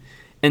extension.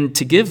 And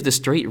to give the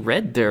straight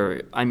red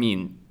there, I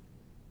mean,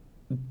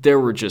 there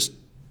were just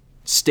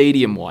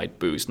stadium-wide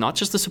boos. Not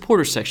just the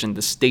supporter section,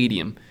 the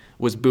stadium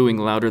was booing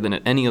louder than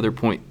at any other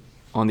point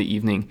on the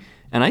evening.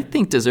 And I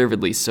think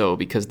deservedly so,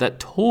 because that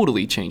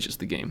totally changes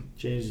the game.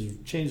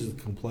 Changes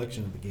the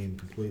complexion of the game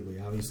completely.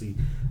 Obviously,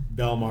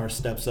 Belmar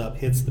steps up,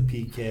 hits the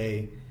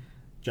PK.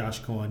 Josh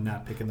Cohen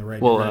not picking the right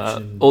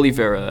direction.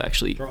 Oliveira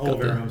actually.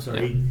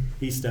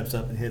 He steps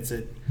up and hits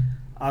it.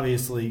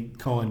 Obviously,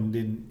 Cohen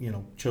didn't,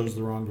 chose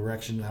the wrong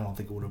direction. I don't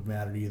think it would have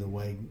mattered either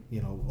way.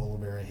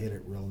 Oliveira hit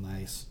it real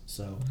nice.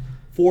 So,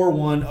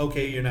 4-1,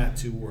 okay, you're not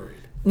too worried.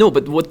 No,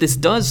 but what this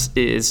does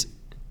is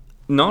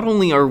not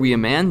only are we a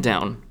man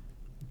down,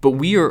 but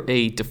we are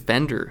a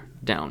defender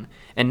down.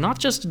 And not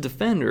just a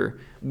defender,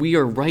 we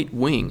are right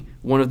wing,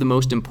 one of the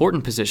most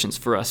important positions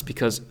for us,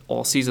 because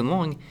all season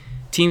long,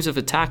 teams have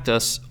attacked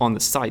us on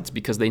the sides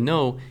because they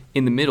know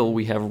in the middle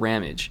we have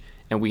Ramage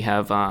and we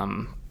have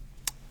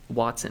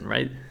Watson,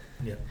 right?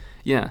 Yeah.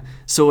 Yeah.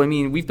 So, I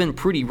mean, we've been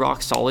pretty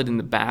rock solid in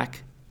the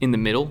back in the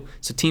middle,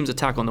 so teams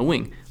attack on the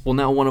wing. Well,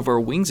 now one of our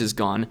wings is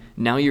gone.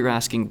 Now you're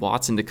asking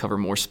Watson to cover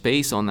more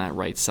space on that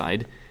right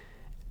side,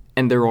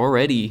 and they're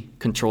already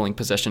controlling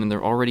possession, and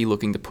they're already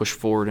looking to push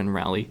forward and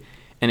rally,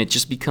 and it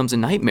just becomes a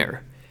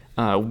nightmare.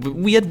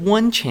 We had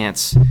one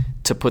chance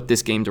to put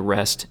this game to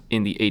rest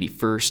in the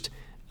 81st.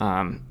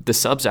 The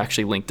subs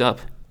actually linked up.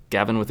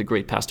 Gavin with a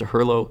great pass to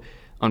Herlo.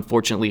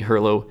 Unfortunately,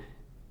 Herlo,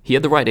 he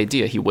had the right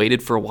idea. He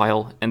waited for a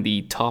while, and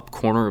the top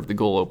corner of the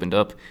goal opened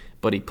up,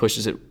 but he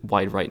pushes it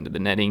wide right into the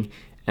netting,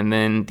 and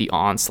then the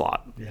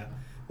onslaught. Yeah.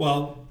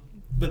 Well,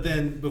 but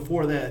then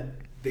before that,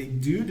 they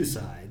do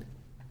decide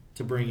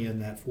to bring in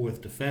that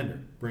fourth defender.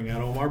 Bring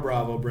out Omar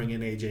Bravo, bring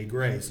in A.J.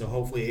 Gray. So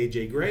hopefully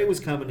A.J. Gray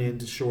was coming in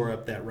to shore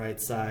up that right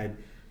side.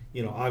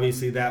 You know,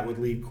 obviously that would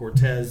leave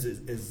Cortez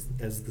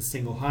as the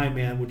single high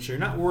man, which you're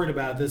not worried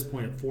about at this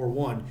point at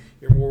 4-1.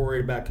 You're more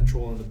worried about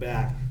controlling the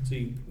back. So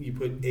you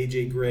put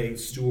A.J. Gray,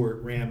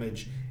 Stewart,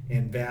 Ramage,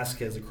 and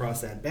Vasquez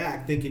across that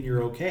back thinking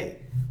you're okay.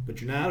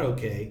 But you're not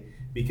okay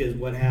because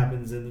what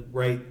happens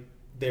right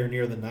there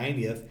near the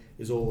 90th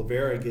is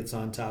Oliveira gets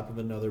on top of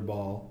another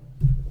ball.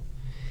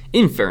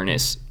 In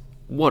fairness,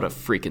 what a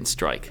freaking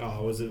strike.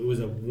 Oh, it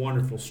was a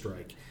wonderful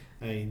strike.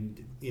 I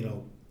mean, you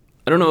know.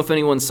 I don't know if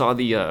anyone saw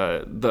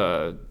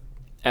the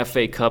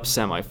FA Cup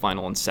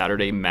semifinal on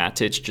Saturday.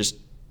 Matic just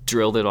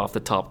drilled it off the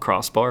top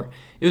crossbar.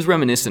 It was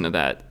reminiscent of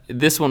that.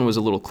 This one was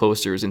a little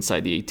closer. It was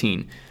inside the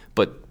 18.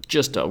 But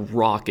just a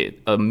rocket,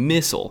 a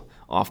missile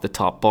off the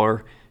top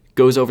bar,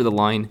 goes over the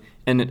line,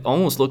 and it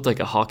almost looked like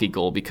a hockey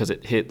goal because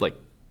it hit like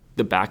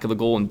the back of the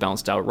goal and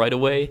bounced out right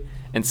away.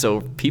 And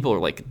so people are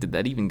like, did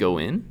that even go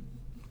in?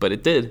 But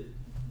it did.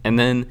 And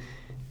then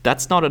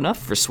that's not enough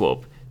for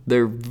Swope.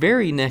 Their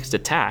very next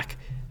attack,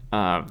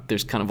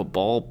 there's kind of a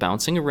ball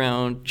bouncing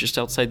around just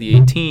outside the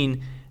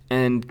 18,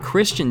 and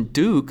Christian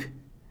Duke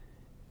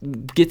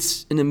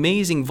gets an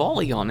amazing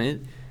volley on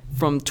it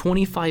from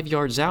 25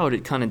 yards out.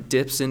 It kind of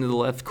dips into the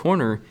left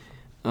corner.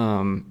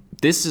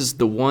 This is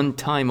the one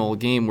time all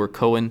game where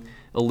Cohen,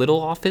 a little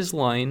off his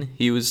line,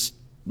 he was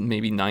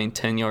maybe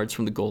 9-10 yards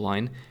from the goal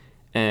line,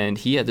 and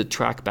he had to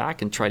track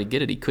back and try to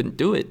get it. He couldn't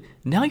do it.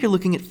 Now you're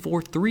looking at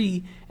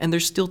 4-3, and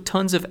there's still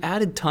tons of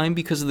added time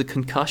because of the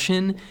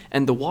concussion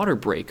and the water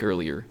break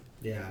earlier.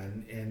 Yeah,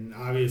 and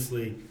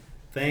obviously,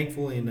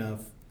 thankfully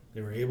enough,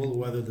 they were able to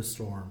weather the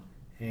storm,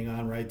 hang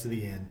on right to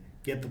the end,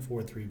 get the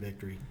 4-3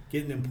 victory,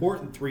 get an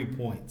important 3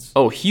 points.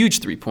 Oh, huge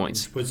 3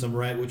 points. Which puts them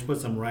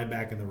right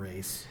back in the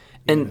race.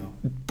 And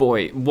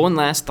boy, one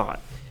last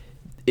thought.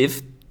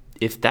 If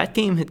that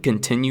game had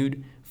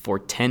continued for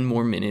 10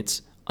 more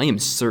minutes, I am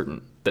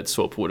certain that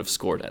Swope would have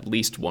scored at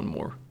least one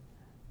more.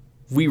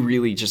 We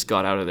really just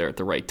got out of there at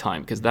the right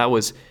time because that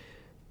was,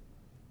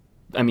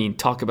 I mean,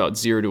 talk about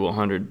 0 to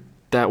 100.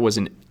 That was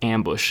an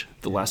ambush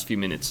the last few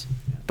minutes.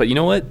 But you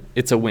know what?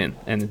 It's a win,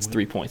 and it's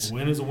 3 points. A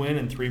win is a win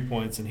and 3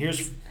 points. And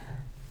here's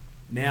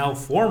now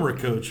former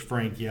coach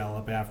Frank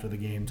Yallop after the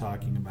game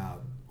talking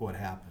about what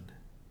happened.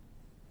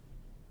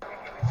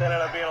 It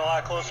ended up being a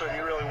lot closer than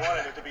you really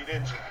wanted it to be,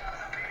 didn't you?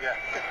 Yeah,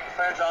 the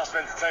fans asked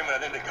for entertainment. I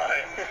think they got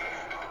it.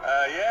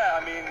 Yeah,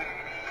 I mean,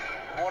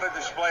 what a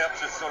display up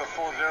to sort of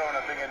 4-0, and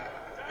I'm thinking,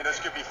 you know,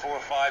 this could be 4 or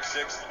 5,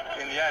 6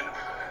 in the end.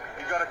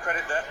 You've got to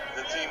credit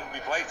the team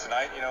we played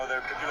tonight. You know,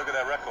 if you look at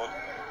their record,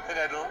 I think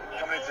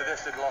coming into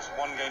this, they'd lost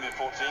one game in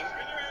 14,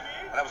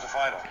 and that was the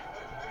final.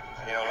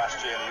 You know,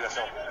 last year in the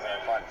USL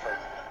final. So,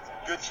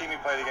 good team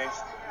we played against.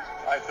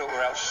 I thought we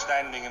were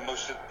outstanding in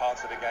most of the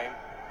parts of the game.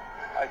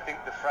 I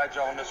think the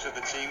fragileness of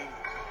the team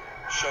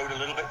showed a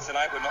little bit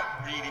tonight. We've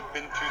not really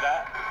been through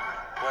that,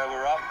 where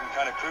we're up and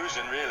kind of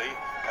cruising really,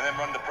 and then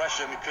we're under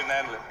pressure and we couldn't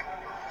handle it.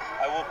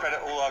 I will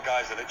credit all our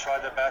guys that they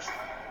tried their best,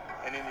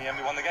 and in the end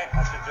we won the game.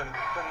 It doesn't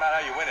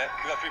matter how you win it.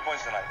 We got 3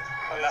 points tonight,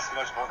 and that's the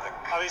most important thing.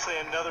 Obviously,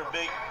 another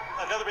big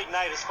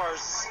night as far as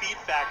speed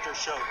factor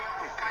showed.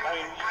 I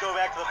mean, you go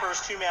back to the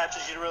first 2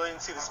 matches, you really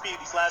didn't see the speed.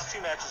 These last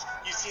 2 matches,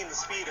 you've seen the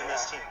speed in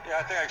this team.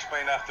 Yeah, I think I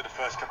explained after the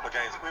first couple of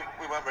games,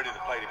 we weren't ready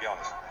to play, to be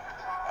honest.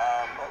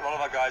 A lot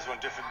of our guys were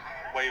on different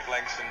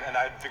wavelengths, and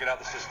I had figured out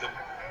the system.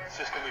 The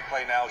system we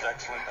play now is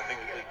excellent. I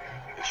think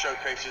it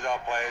showcases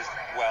our players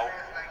well.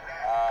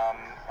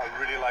 I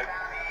really like,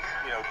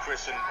 you know,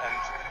 Chris and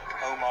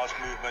Omar's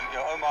movement. You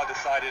know, Omar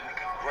decided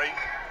great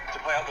to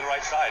play out the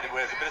right side,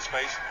 where there's a bit of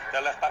space.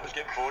 Their left back was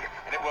getting forward,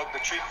 and it worked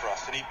the treat for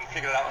us, and he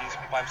figured it out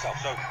by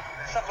himself. So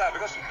stuff like that.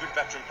 We've got some good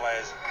veteran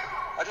players.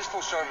 I just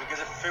feel sorry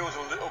because it feels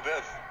a little bit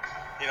of,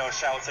 you know, a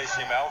sour taste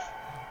in your mouth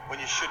when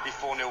you should be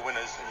 4-0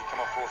 winners and you come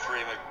up 4-3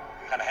 and we're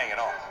kind of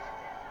hanging on.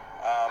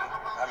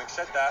 Having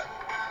said that,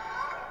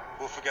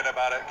 we'll forget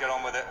about it, get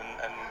on with it,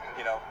 and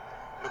you know,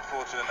 look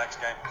forward to the next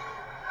game.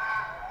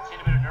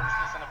 Seen a bit of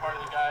nervousness on the part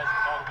of the guys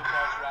with all the good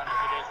guys around you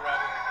today's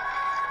arrival?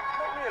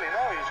 Not really,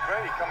 no. He was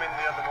great. He come in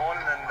the other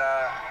morning and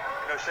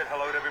you know, said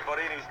hello to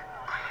everybody, and he's,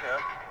 you know,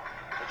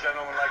 a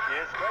gentleman like he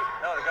is. Great.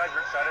 No, the guys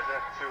are excited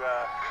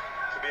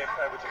to be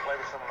able to play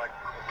with someone like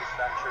his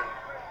stature. And,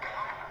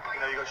 you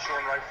know, you got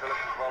Sean Wright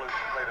Phillips as well, who's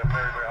played at a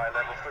very, very high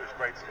level. So it was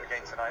great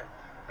again tonight.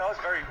 No,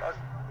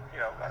 you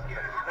know,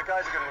 the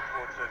guys are going to look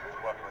forward to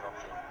working with them.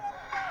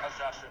 How's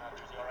Josh doing out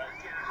there? Is he all right?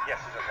 Yes,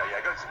 he's okay.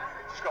 Yeah,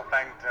 just got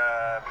banged.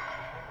 I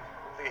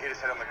think he hit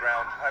his head on the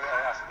ground. I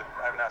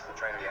haven't asked the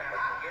trainer yet, but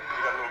he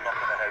got a little knock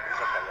on the head. But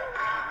he's okay.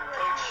 Yeah.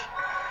 Coach,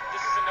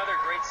 this is another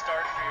great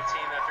start for your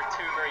team after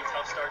two very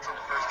tough starts in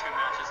the first two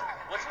matches.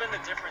 What's been the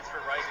difference for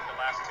Rising the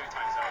last two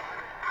times out?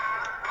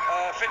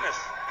 Fitness,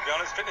 to be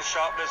honest. Fitness,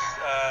 sharpness,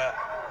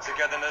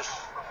 togetherness,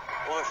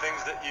 all the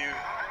things that the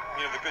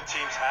good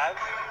teams have.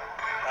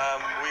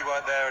 We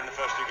weren't there in the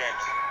first two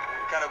games.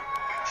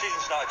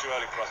 Season started too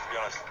early for us, to be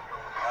honest.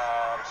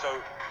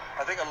 So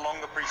I think a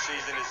longer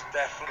pre-season is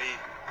definitely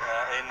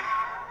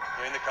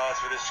in the cards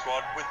for this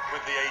squad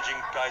with the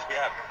aging guys we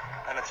have.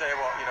 And I tell you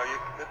what,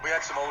 we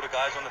had some older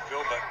guys on the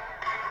field, but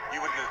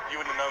you wouldn't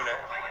have known it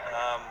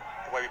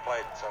the way we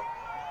played. So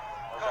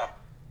I was up.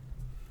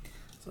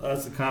 So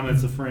that's the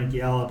comments of Frank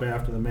Yallop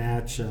after the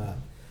match.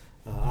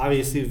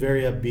 Obviously,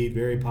 very upbeat,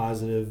 very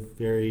positive,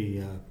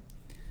 very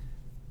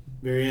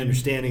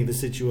understanding of the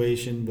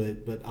situation,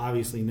 but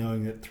obviously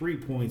knowing that 3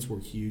 points were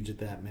huge at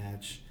that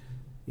match,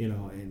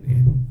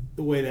 and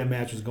the way that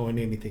match was going,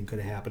 anything could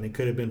have happened. It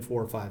could have been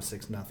 4, 5,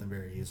 6-0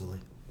 very easily.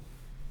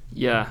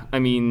 Yeah, I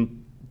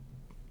mean,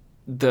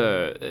 for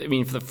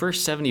the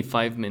first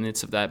 75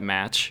 minutes of that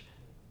match,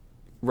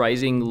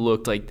 Rising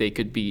looked like they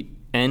could beat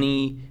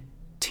any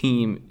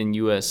team in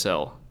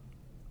USL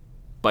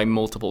by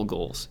multiple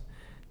goals.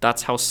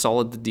 That's how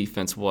solid the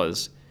defense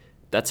was.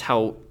 That's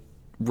how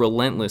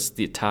relentless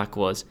the attack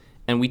was.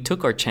 And we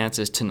took our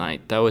chances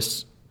tonight. That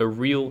was a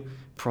real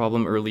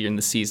problem earlier in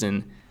the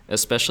season,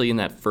 especially in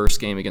that first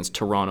game against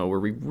Toronto, where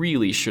we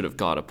really should have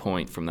got a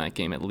point from that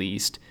game at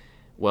least.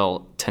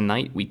 Well,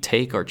 tonight we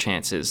take our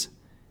chances.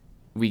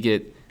 We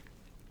get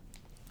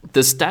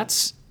the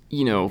stats,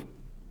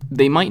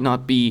 they might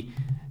not be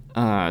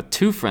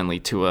too friendly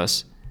to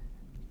us.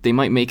 They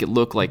might make it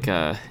look like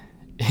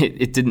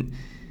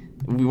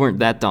we weren't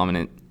that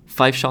dominant.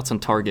 5 shots on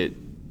target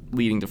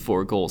leading to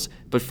 4 goals,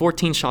 but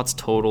 14 shots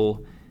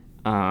total.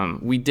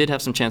 We did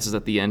have some chances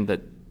at the end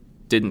that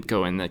didn't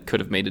go in that could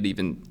have made it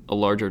even a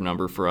larger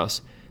number for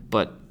us.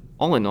 But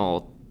all in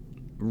all,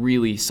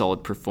 really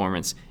solid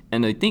performance.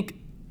 And I think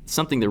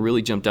something that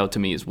really jumped out to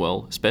me as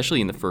well,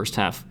 especially in the first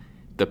half,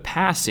 the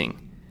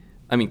passing.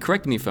 I mean,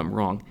 correct me if I'm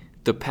wrong,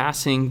 the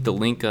passing, the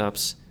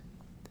link-ups,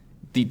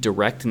 the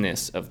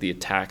directness of the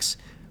attacks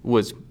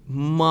was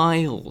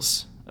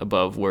miles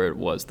above where it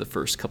was the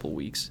first couple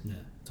weeks. Yeah,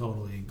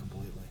 totally and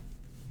completely.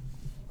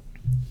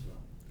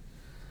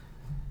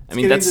 I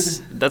mean,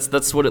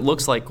 that's what it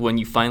looks like when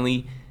you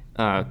finally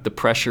the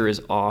pressure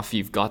is off.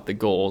 You've got the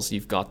goals,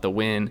 you've got the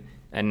win,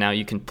 and now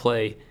you can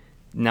play.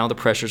 Now the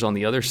pressure's on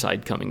the other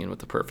side coming in with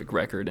the perfect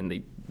record, and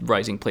the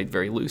Rising played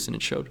very loose, and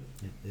it showed.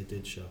 Yeah, it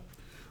did show.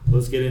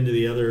 Let's get into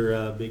the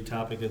other big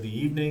topic of the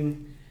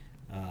evening,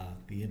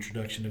 the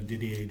introduction of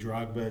Didier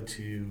Drogba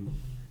to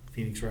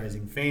Phoenix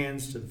Rising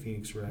fans, to the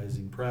Phoenix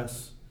Rising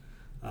press.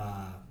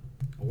 A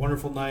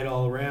wonderful night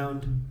all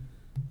around.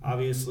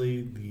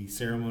 Obviously, the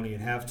ceremony at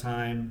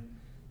halftime,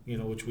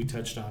 which we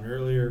touched on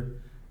earlier.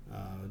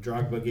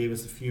 Drogba gave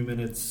us a few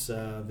minutes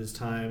of his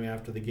time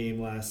after the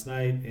game last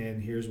night,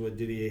 and here's what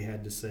Didier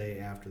had to say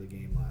after the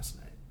game last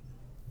night.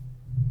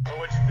 Well,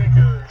 what you think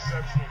of the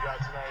reception you got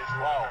tonight?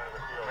 Wow,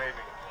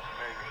 amazing,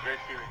 great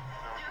feeling.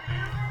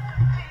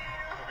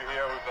 To be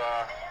here with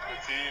the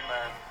team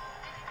and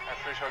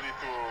especially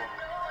to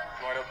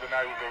end up the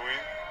night with a win.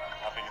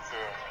 I think it's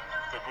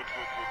a good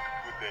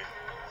day.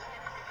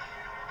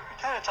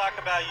 Kind of talk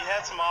about, you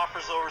had some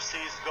offers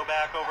overseas to go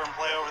back over and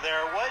play over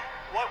there.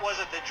 What was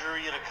it that drew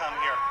you to come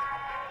here?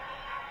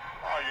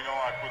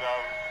 I could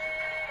have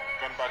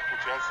gone back to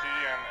Chelsea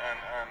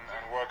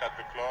and work at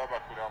the club.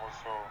 I could have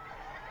also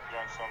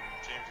joined some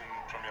teams in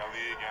Premier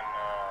League and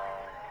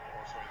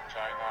also in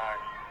China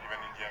and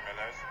even in the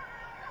MLS.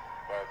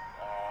 But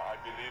I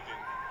believe in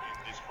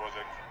this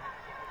project.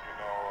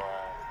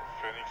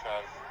 Phoenix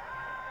has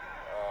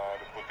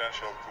the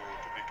potential to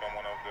become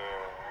one of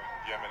the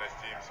MLS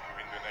teams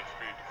within the next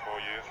 3 to 4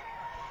 years.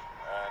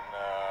 And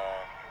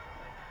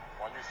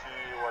when you see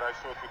what I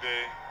saw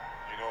today,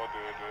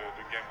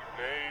 the game we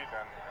played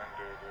and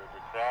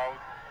the crowd,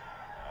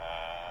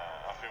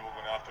 I think we're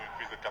going to have to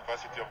increase the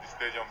capacity of the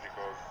stadium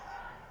because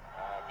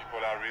people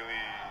are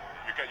really,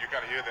 you can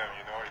hear them,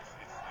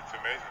 it's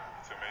amazing.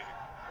 It's amazing.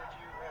 Would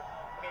you have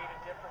made a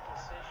different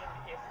decision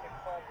if the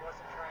club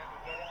wasn't trying to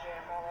get into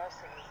MLS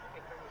and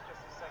if it was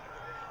just a second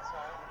division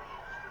side?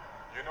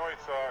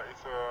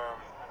 It's a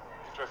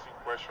interesting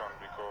question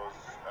because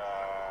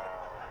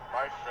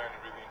my friend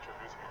really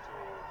introduced me to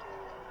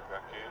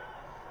that kid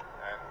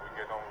and we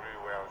get on really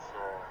well. So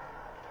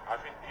I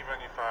think even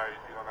if there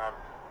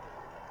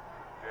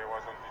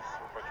wasn't this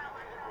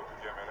opportunity to go to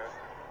the MLS,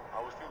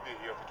 I will still be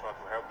here to try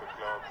to help the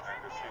club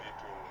and the city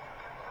to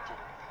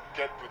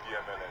get to the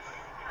MLS.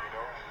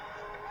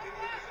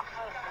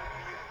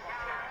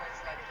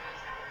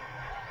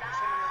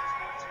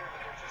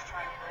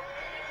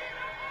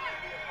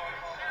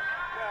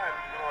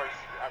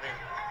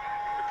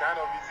 The kind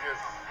of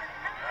easiest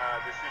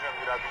decision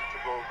would have been to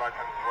go back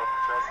and work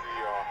with Chelsea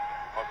or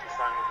to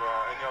sign with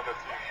any other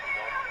team.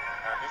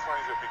 And this one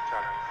is a big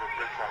challenge. It's a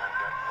great challenge.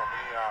 And for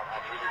me,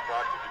 I'm really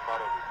proud to be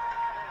part of it.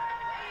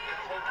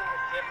 You're taking a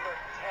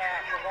different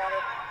tack. A lot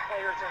of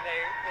players, when they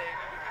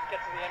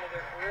get to the end of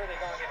their career, they're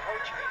going to get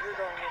coaching. You're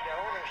going into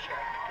ownership.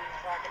 Can you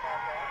talk about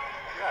that?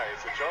 Yeah,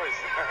 it's a choice.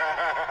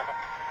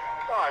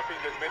 No, I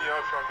think there's many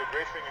options. The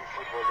great thing in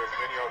football, there's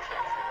many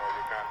options. You know,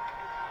 you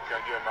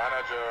can be a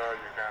manager.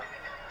 You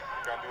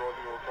can do all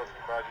the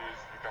coaching badges.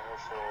 You can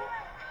also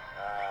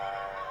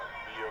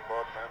be a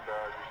board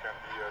member. You can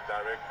be a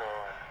director.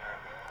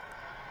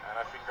 And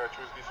I think I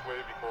choose this way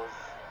because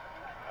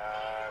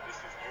this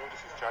is new.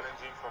 This is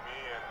challenging for me,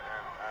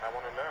 and I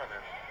want to learn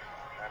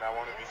and I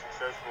want to be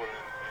successful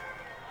in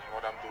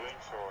what I'm doing.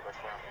 So that's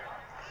why I'm here.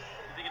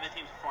 What do you think of the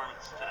team's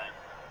performance tonight?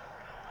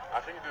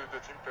 I think the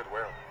team played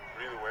well,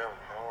 really well.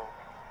 You know,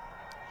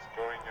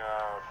 scoring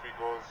 3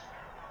 goals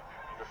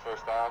in the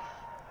first half,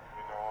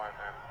 you know, and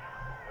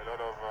a lot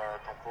of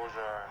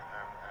composure,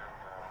 and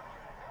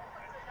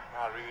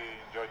I really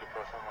enjoyed the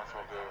performance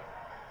of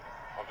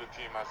the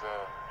team as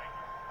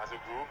a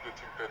group. The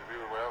team played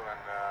really well,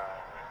 and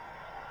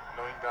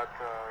knowing that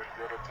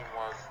the other team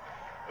was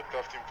a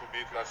tough team to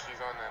beat last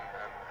season,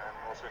 and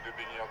also in the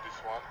beginning of this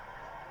one,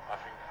 I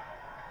think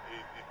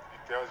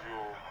it tells you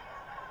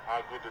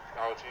how good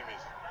our team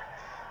is.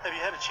 Have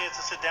you had a chance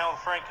to sit down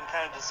with Frank and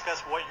kind of discuss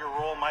what your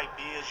role might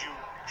be as you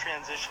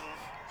transition?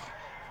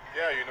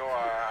 Yeah, you know,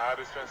 I had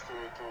a chance to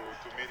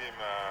meet him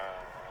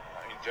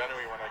in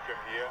January when I came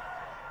here,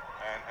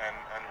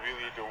 and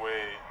really the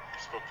way he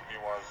spoke to me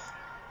was,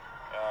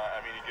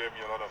 I mean, he gave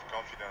me a lot of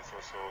confidence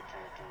also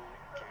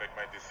to make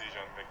my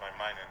decision, make my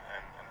mind,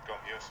 and come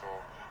here. So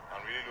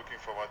I'm really looking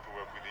forward to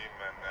work with him,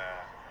 and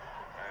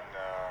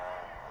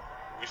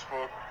we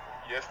spoke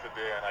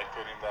yesterday, and I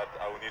told him that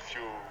I would need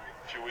few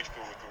weeks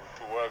to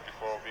work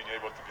before being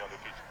able to be on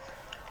the pitch.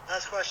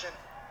 Last question.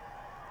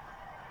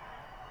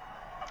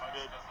 How much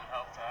does it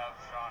help to have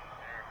Sean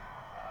there?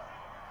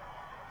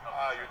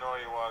 You know,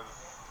 he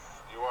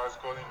was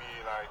calling me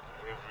like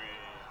every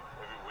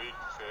week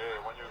to say, hey,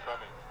 when you're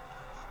coming.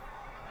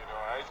 You know,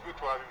 it's good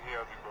to have him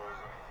here because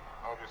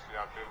obviously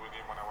I played with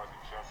him when I was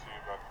in Chelsea,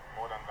 but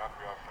more than that,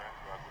 we are friends,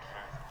 we are good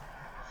friends.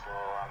 So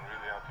I'm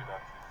really happy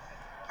that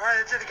All right,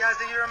 that's it, guys.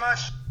 Thank you very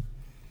much.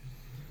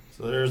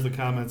 So there's the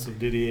comments of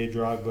Didier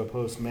Drogba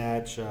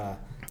post-match.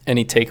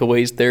 Any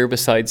takeaways there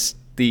besides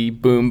the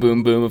boom,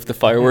 boom, boom of the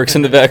fireworks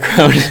in the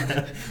background?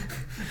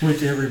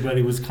 Which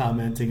everybody was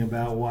commenting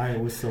about why it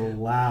was so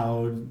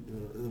loud,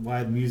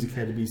 why the music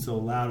had to be so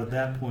loud at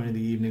that point of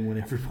the evening when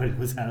everybody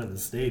was out of the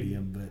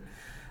stadium. But,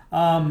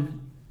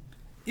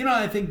 you know,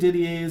 I think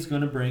Didier is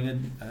going to bring a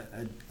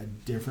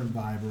different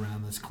vibe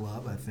around this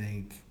club. I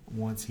think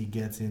once he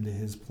gets into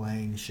his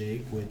playing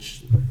shape,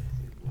 which,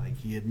 like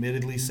he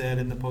admittedly said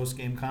in the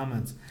post-game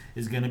comments,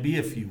 is going to be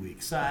a few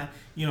weeks.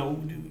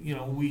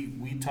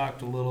 We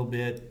talked a little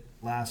bit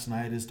last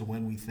night as to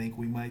when we think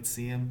we might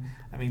see him.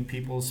 I mean,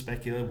 people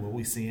speculate, will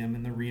we see him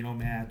in the Reno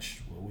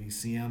match? Will we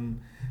see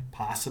him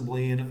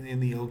possibly in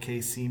the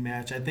OKC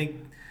match? I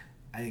think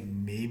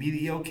maybe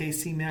the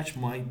OKC match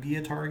might be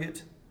a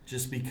target,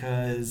 just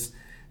because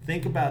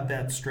think about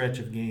that stretch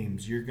of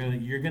games. You're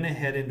gonna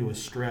head into a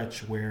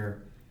stretch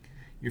where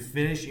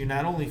you're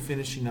not only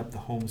finishing up the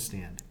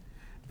homestand,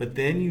 but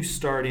then you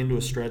start into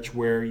a stretch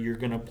where you're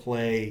going to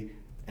play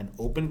an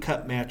Open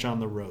Cup match on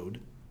the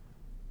road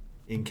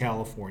in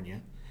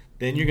California.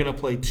 Then you're going to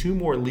play 2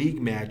 more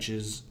league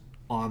matches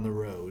on the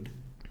road.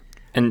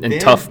 And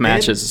tough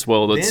matches as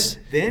well.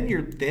 Then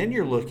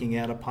you're looking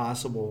at a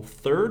possible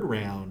 3rd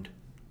round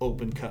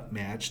Open Cup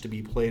match to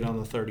be played on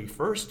the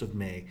 31st of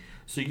May.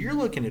 So you're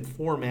looking at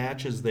 4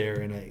 matches there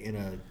in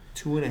a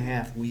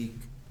 2.5 week,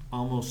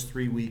 almost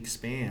 3 week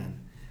span,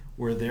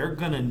 where they're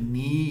going to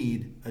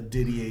need a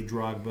Didier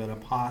Drogba to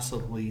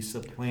possibly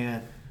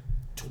supplant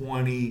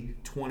 20,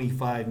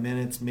 25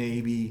 minutes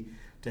maybe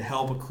to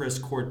help a Chris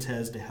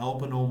Cortez, to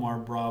help an Omar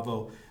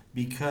Bravo,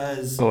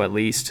 because at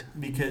least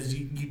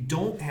you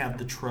don't have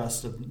the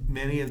trust of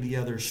many of the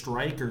other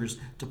strikers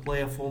to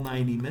play a full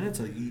 90 minutes.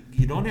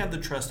 You don't have the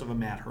trust of a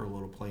Matt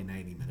Hurlow to play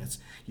 90 minutes.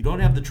 You don't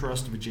have the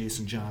trust of a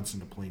Jason Johnson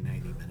to play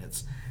 90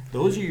 minutes.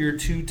 Those are your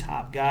 2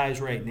 top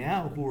guys right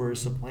now who are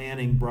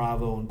supplanting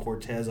Bravo and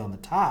Cortez on the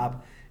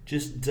top.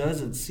 Just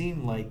doesn't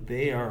seem like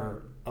they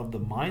are of the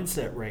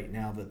mindset right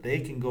now that they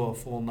can go a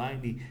full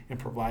 90 and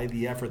provide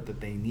the effort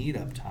that they need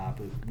up top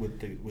with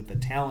the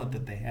talent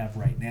that they have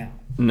right now.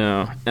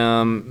 No.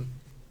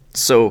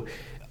 So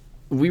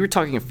we were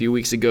talking a few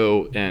weeks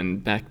ago,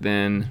 and back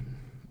then,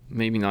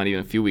 maybe not even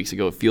a few weeks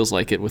ago, it feels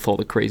like it with all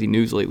the crazy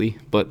news lately,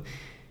 but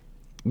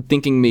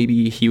thinking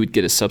maybe he would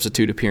get a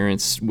substitute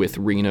appearance with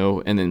Reno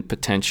and then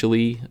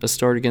potentially a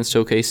start against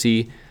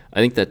OKC. I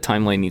think that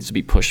timeline needs to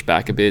be pushed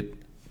back a bit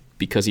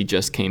because he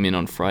just came in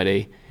on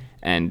Friday,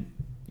 and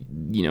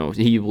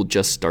he will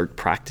just start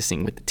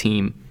practicing with the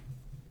team.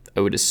 I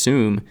would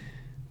assume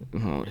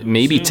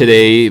maybe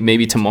today,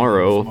 maybe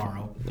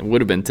tomorrow. It would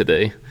have been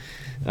today.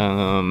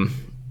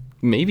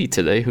 Maybe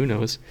today, who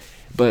knows?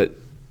 But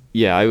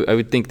yeah, I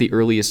would think the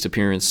earliest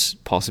appearance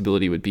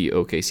possibility would be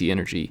OKC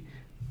Energy.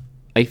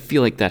 I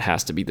feel like that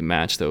has to be the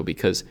match, though,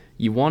 because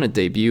you want to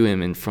debut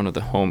him in front of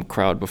the home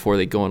crowd before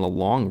they go on a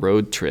long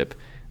road trip.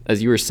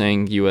 As you were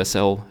saying,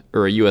 USL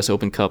or a US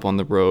Open Cup on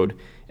the road,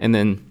 and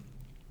then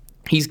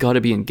he's got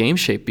to be in game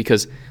shape,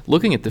 because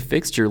looking at the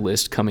fixture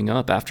list coming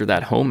up after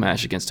that home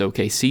match against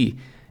OKC,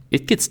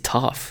 it gets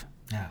tough.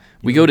 Yeah.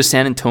 We go to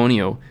San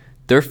Antonio.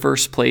 They're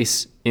first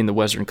place in the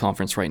Western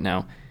Conference right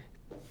now.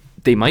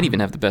 They might even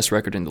have the best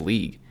record in the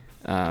league,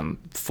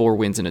 4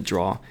 wins and a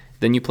draw.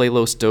 Then you play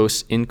Los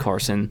Dos in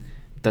Carson.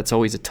 That's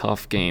always a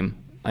tough game.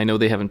 I know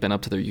they haven't been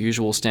up to their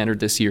usual standard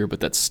this year, but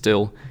that's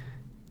still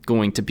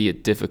going to be a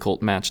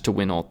difficult match to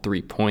win all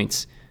 3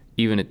 points.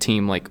 Even a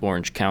team like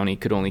Orange County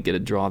could only get a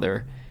draw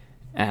there.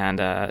 And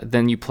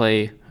then you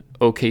play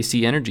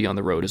OKC Energy on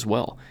the road as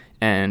well.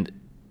 And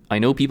I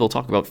know people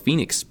talk about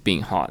Phoenix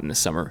being hot in the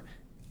summer.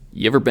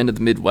 You ever been to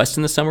the Midwest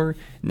in the summer?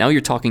 Now you're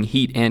talking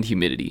heat and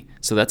humidity.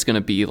 So that's going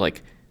to be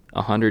like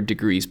 100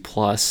 degrees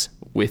plus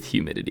with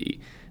humidity.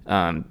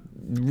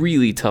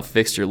 Really tough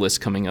fixture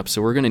list coming up.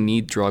 So we're going to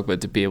need Drogba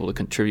to be able to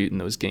contribute in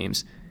those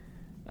games.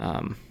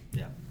 Yeah,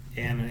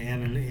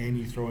 and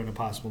you throw in a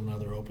possible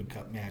another Open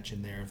Cup match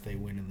in there if they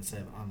win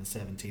on the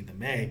 17th of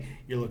May.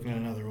 You're looking at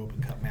another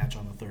Open Cup match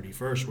on the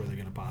 31st where they're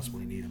going to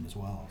possibly need him as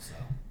well. So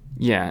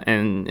yeah,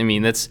 and I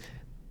mean that's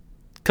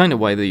kind of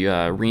why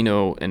the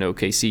Reno and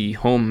OKC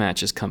home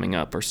matches coming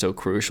up are so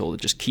crucial, to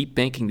just keep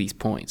banking these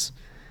points.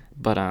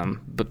 But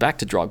back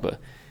to Drogba.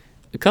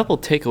 A couple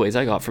of takeaways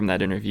I got from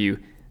that interview.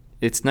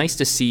 It's nice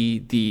to see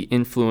the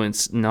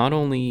influence not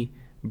only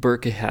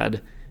Burke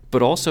had,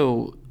 but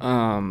also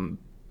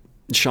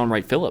Sean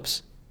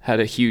Wright-Phillips had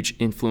a huge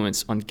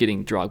influence on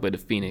getting Drogba to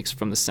Phoenix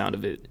from the sound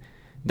of it.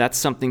 That's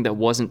something that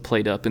wasn't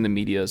played up in the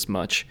media as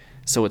much,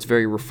 so it's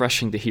very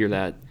refreshing to hear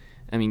that.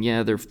 I mean,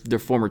 yeah, they're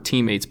former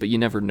teammates, but you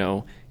never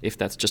know if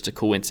that's just a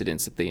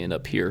coincidence that they end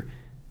up here.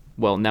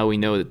 Well, now we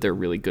know that they're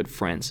really good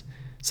friends.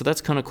 So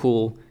that's kind of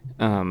cool.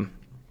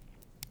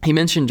 He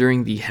mentioned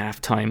during the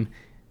halftime,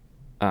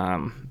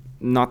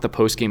 not the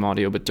post-game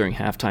audio, but during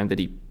halftime, that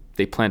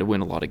they plan to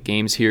win a lot of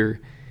games here.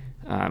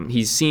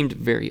 He seemed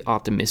very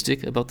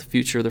optimistic about the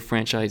future of the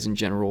franchise in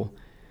general.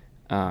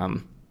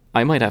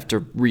 I might have to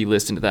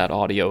re-listen to that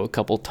audio a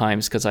couple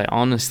times, because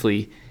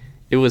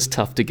it was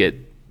tough to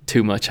get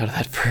too much out of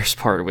that first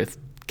part with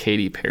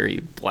Katy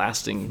Perry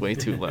blasting way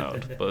too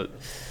loud. But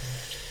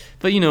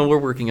we're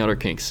working out our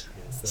kinks.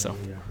 So.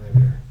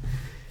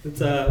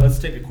 Let's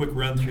take a quick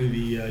run through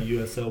the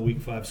USL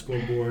Week 5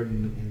 scoreboard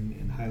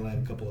and highlight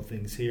a couple of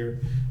things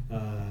here.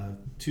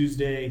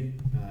 Tuesday,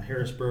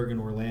 Harrisburg and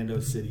Orlando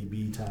City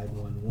B tied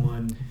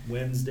 1-1.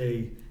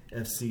 Wednesday,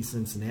 FC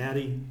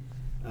Cincinnati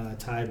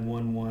tied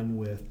 1-1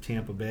 with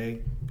Tampa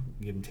Bay.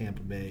 Given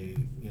Tampa Bay,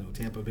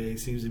 Tampa Bay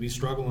seems to be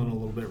struggling a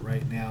little bit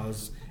right now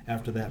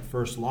after that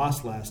first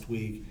loss last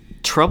week.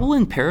 Trouble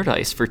in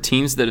paradise for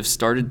teams that have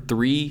started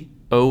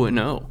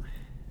 3-0-0.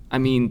 I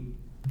mean,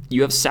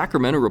 you have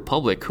Sacramento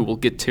Republic, who we'll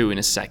get to in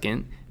a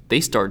second.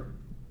 They start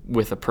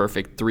with a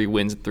perfect 3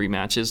 wins in 3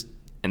 matches,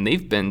 and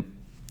they've been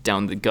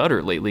down the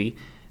gutter lately.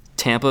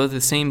 Tampa,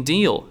 the same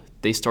deal.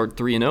 They start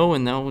 3-0,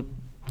 and now,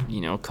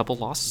 a couple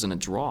losses and a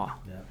draw.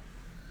 Yeah.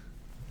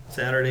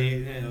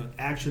 Saturday,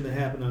 action that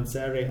happened on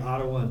Saturday,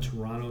 Ottawa and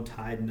Toronto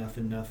tied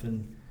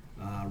 0-0.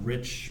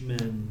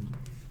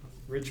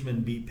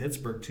 Richmond beat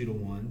Pittsburgh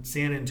 2-1.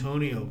 San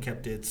Antonio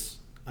kept its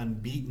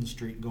unbeaten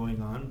streak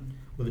going on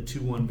with a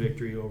 2-1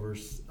 victory over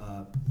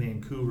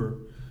Vancouver.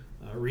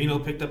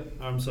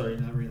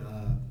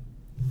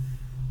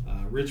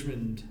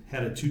 Richmond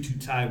had a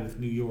 2-2 tie with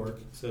New York,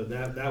 so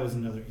that was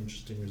another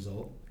interesting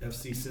result.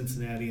 FC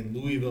Cincinnati and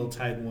Louisville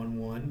tied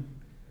 1-1.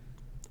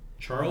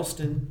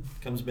 Charleston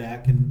comes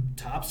back and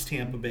tops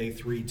Tampa Bay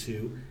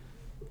 3-2.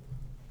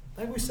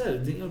 Like we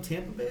said,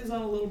 Tampa Bay is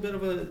on a little bit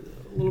of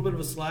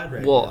a slide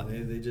right now.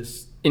 They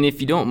just. And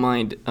if you don't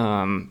mind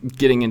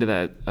getting into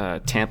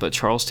that Tampa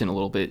Charleston a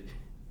little bit,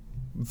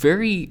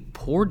 very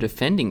poor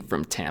defending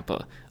from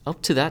Tampa.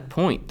 Up to that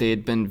point, they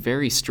had been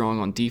very strong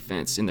on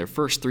defense. In their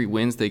first 3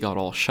 wins, they got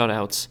all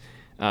shutouts.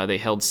 They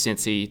held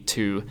Cincy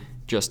to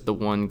just the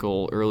 1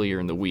 goal earlier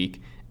in the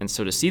week. And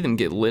so to see them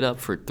get lit up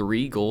for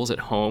 3 goals at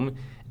home,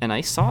 and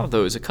I saw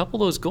those. A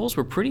couple of those goals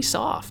were pretty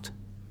soft.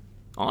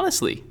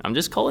 Honestly, I'm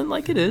just calling it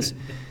like it is.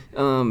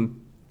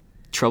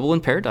 Trouble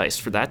in paradise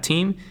for that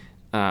team.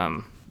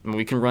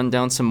 We can run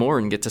down some more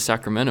and get to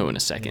Sacramento in a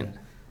second. Yeah.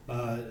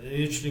 An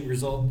interesting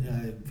result,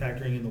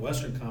 factoring in the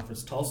Western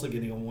Conference, Tulsa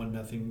getting a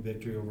 1-0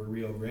 victory over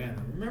Rio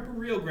Grande. Remember,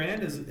 Rio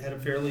Grande had a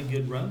fairly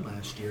good run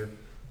last year.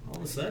 All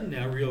of a sudden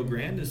now Rio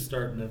Grande is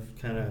starting to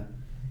kind of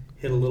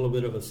hit a little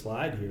bit of a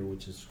slide here,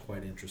 which is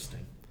quite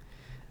interesting.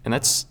 And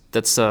that's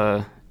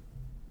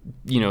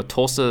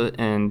Tulsa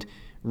and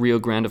Rio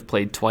Grande have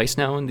played twice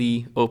now in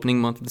the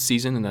opening month of the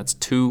season, and that's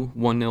 2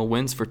 1-0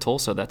 wins for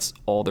Tulsa. That's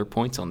all their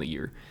points on the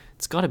year.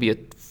 It's got to be a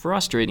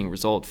frustrating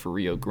result for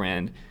Rio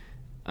Grande.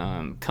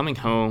 Coming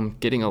home,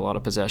 getting a lot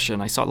of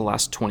possession. I saw the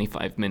last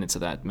 25 minutes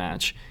of that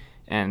match,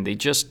 and they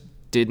just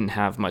didn't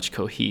have much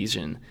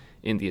cohesion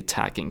in the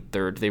attacking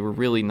third. They were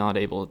really not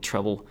able to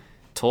trouble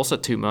Tulsa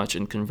too much,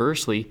 and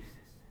conversely,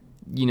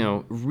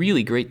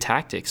 really great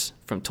tactics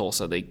from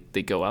Tulsa. They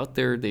go out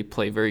there, they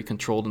play very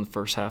controlled in the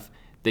first half.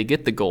 They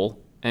get the goal,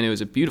 and it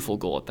was a beautiful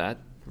goal at that.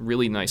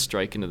 Really nice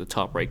strike into the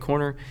top right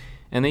corner,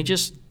 and they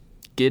just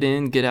get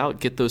in, get out,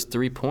 get those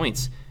 3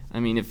 points. I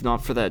mean, if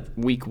not for that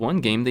week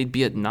 1 game, they'd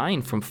be at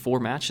 9 from 4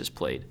 matches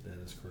played. That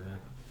is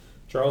correct.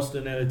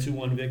 Charleston had a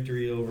 2-1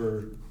 victory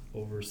over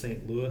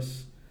St.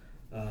 Louis.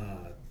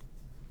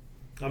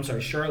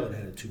 Charlotte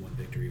had a 2-1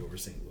 victory over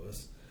St.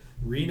 Louis.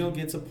 Reno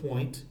gets a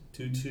point,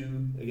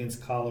 2-2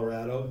 against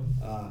Colorado.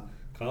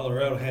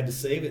 Colorado had to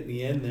save it in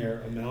the end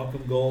there, a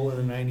Malcolm goal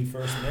in the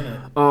 91st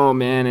minute. Oh,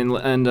 man,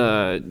 and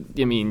I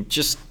mean,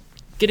 just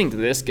getting to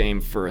this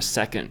game for a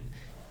second,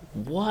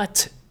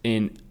 what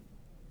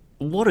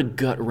a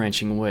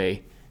gut-wrenching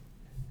way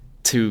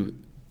to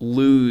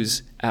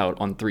lose out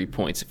on 3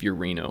 points if you're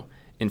Reno.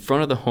 In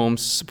front of the home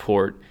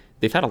support,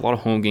 they've had a lot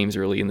of home games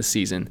early in the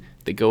season.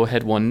 They go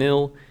ahead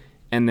 1-0,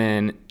 and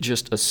then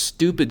just a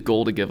stupid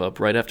goal to give up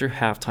right after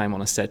halftime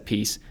on a set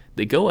piece.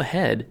 They go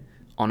ahead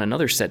on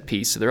another set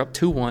piece, so they're up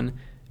 2-1,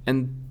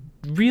 and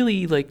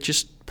really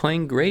just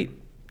playing great.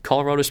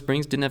 Colorado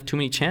Springs didn't have too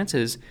many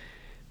chances,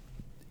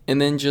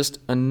 and then just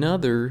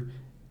another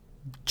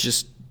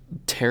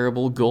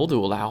terrible goal to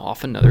allow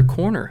off another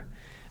corner.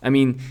 I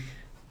mean,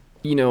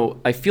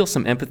 I feel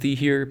some empathy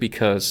here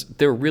because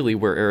they're really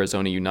where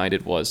Arizona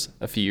United was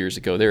a few years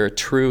ago. They're a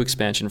true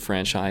expansion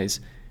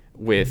franchise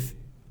with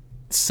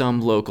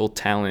some local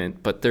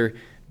talent, but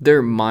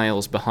they're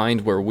miles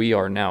behind where we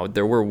are now.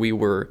 They're where we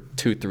were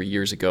 2-3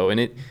 years ago,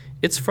 and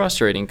it's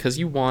frustrating because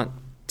you want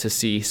to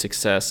see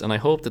success, and I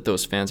hope that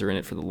those fans are in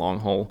it for the long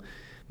haul.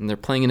 And they're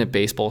playing in a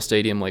baseball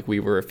stadium like we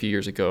were a few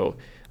years ago.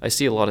 I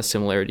see a lot of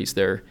similarities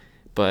there,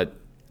 but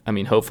I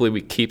mean, hopefully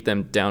we keep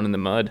them down in the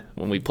mud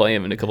when we play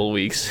them in a couple of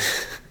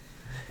weeks.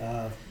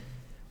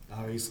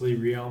 Obviously,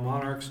 Real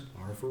Monarchs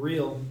are for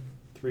real.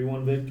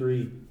 3-1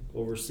 victory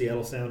over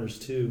Seattle Sounders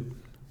 2.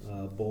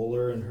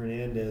 Bowler and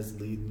Hernandez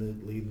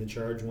leading the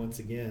charge once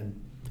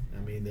again. I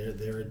mean,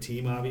 they're a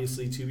team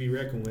obviously to be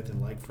reckoned with,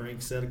 and like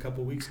Frank said a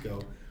couple weeks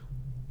ago,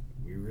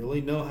 we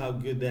really know how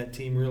good that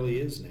team really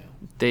is now.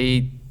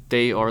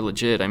 They are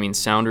legit. I mean,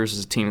 Sounders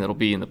is a team that'll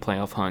be in the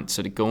playoff hunt,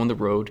 so to go on the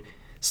road,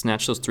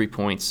 snatch those 3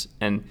 points,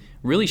 and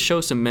really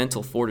show some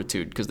mental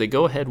fortitude because they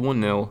go ahead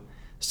 1-0.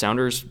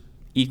 Sounders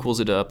equals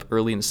it up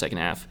early in the second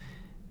half.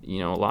 A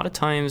lot of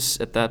times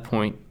at that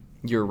point,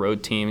 you're a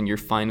road team and you're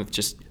fine with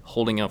just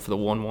holding out for the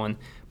 1-1.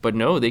 But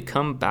no, they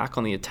come back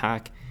on the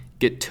attack,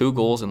 get 2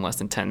 goals in less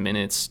than 10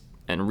 minutes,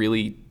 and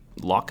really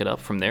lock it up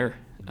from there.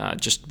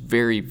 Just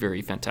very,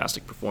 very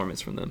fantastic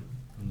performance from them.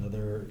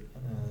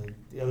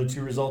 The other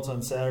 2 results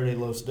on Saturday,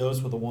 Los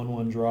Dos with a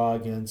 1-1 draw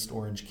against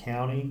Orange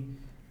County.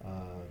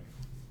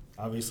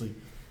 Obviously,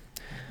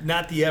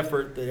 not the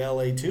effort that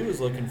LA2 is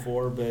looking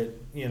for, but,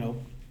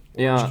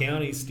 Orange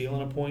County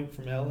stealing a point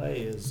from LA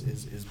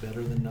is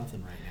better than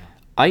nothing right now.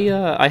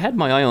 I had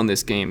my eye on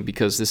this game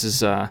because this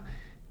is,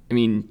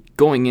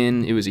 going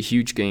in, it was a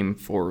huge game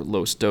for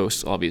Los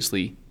Dos,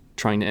 obviously,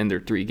 trying to end their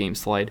 3-game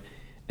slide.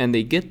 And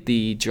they get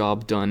the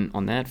job done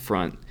on that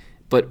front.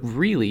 But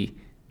really,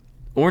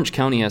 Orange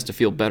County has to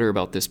feel better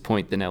about this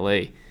point than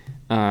LA.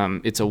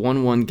 It's a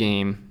 1-1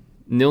 game,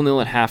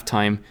 0-0 at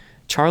halftime.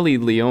 Charlie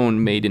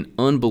Leon made an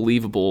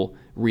unbelievable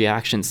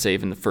reaction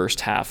save in the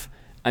first half.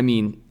 I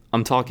mean,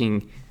 I'm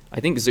talking, I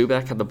think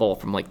Zubak had the ball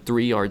from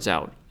 3 yards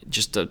out,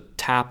 just a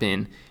tap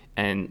in,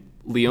 and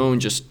Leon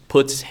just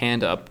puts his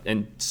hand up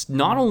and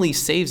not only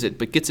saves it,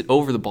 but gets it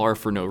over the bar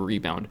for no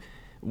rebound.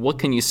 What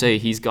can you say?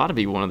 He's got to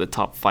be one of the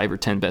top 5 or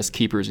 10 best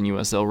keepers in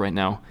USL right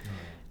now.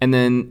 And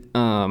then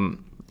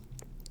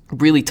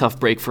really tough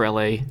break for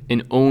LA,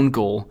 an own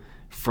goal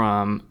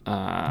from,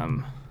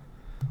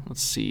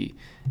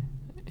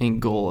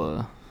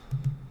 Angola.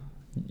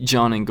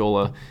 John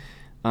Angola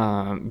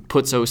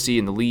puts OC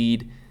in the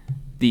lead.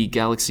 The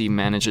Galaxy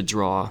manage a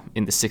draw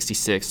in the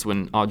 66th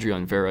when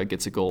Adrian Vera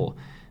gets a goal.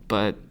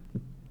 But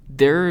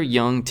they're a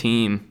young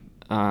team.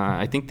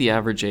 I think the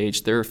average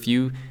age, there are a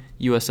few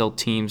USL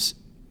teams,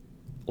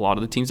 a lot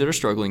of the teams that are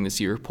struggling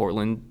this year,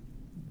 Portland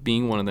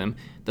being one of them,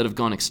 that have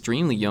gone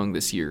extremely young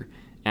this year.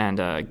 And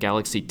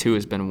Galaxy 2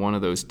 has been one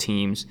of those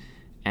teams,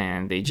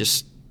 and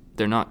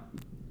they're not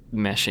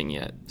meshing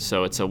yet.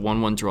 So it's a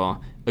 1-1 draw,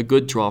 a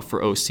good draw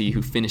for OC,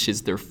 who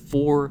finishes their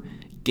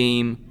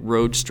 4-game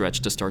road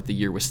stretch to start the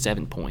year with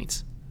 7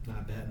 points.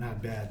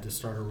 Not bad to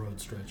start a road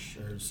stretch,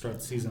 or start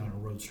the season on a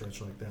road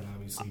stretch like that,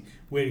 obviously.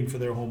 Waiting for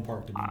their home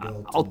park to be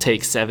built. I'll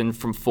take 7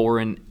 from 4,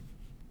 and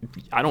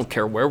I don't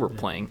care where we're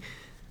playing.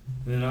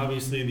 And then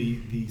obviously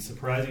the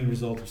surprising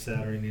result of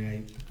Saturday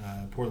night,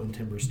 Portland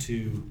Timbers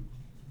 2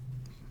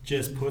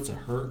 just puts a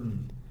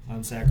hurting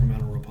on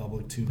Sacramento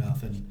Republic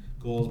 2-0.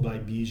 Goals by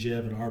Bijev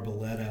and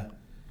Arboleda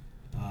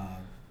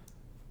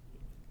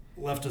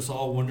left us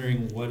all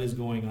wondering what is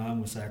going on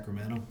with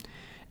Sacramento.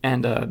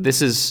 And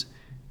this is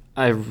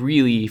a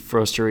really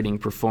frustrating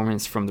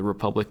performance from the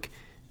Republic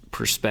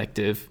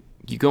perspective.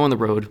 You go on the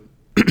road,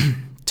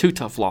 2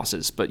 tough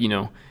losses, but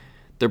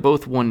they're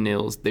both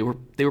 1-0s.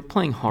 They were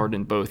playing hard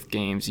in both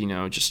games.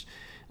 Just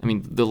I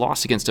mean, the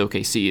loss against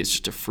OKC is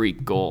just a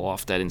freak goal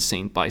off that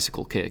insane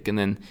bicycle kick. And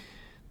then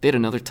they had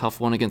another tough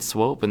one against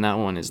Swope, and that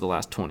one is the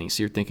last 20.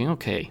 So you're thinking,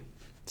 okay,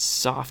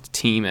 soft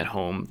team at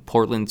home.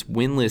 Portland's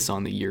winless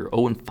on the year,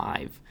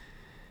 0-5.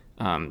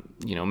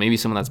 Maybe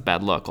some of that's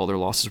bad luck. All their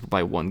losses were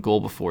by 1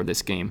 goal before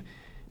this game.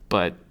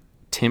 But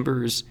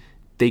Timbers,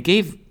 they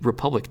gave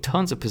Republic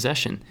tons of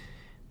possession,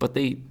 but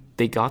they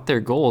got their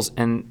goals.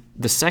 And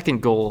the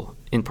second goal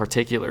in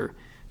particular,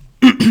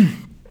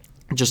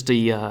 just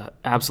a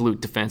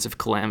absolute defensive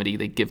calamity.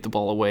 They give the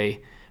ball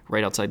away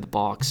right outside the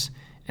box,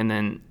 and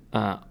then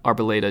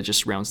Arboleda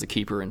just rounds the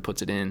keeper and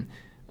puts it in.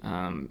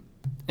 And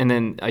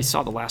then I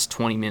saw the last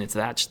 20 minutes of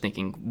that, just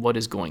thinking, what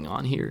is going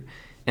on here?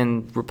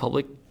 And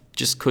Republic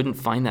just couldn't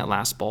find that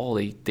last ball.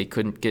 They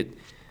couldn't get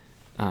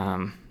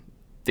the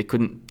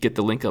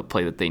link-up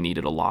play that they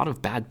needed. A lot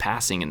of bad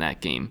passing in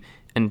that game,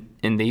 and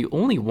they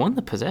only won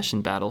the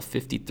possession battle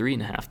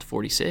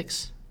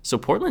 53.5-46. So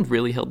Portland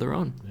really held their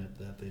own. Yeah,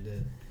 that they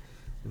did.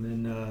 And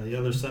then the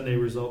other Sunday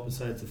result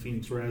besides the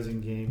Phoenix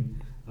Rising game,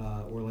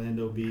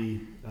 Orlando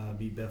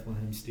beat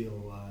Bethlehem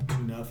Steel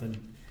 2-0,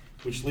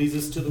 which leads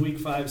us to the Week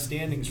 5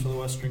 standings for the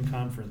Western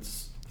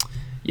Conference.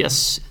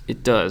 Yes,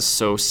 it does.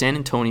 So San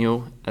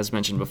Antonio, as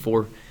mentioned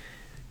before,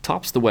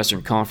 tops the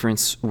Western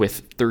Conference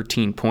with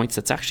 13 points.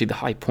 That's actually the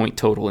high point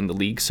total in the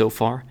league so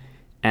far.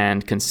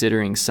 And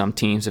considering some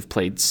teams have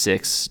played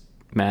 6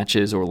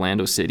 matches,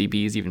 Orlando City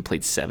Bees even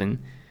played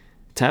 7,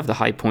 to have the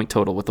high point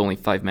total with only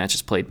 5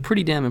 matches played,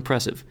 pretty damn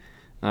impressive.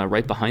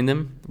 Right behind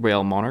them,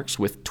 Real Monarchs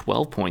with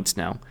 12 points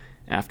now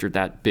after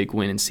that big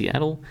win in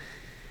Seattle.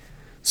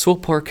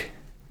 Swope Park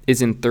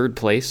is in 3rd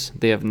place.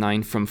 They have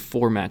 9 from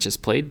 4 matches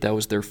played. That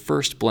was their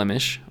first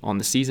blemish on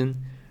the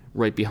season.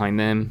 Right behind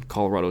them,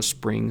 Colorado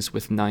Springs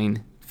with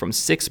 9 from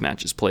 6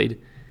 matches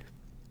played.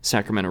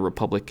 Sacramento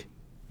Republic,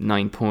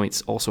 9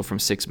 points, also from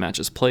 6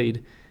 matches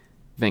played.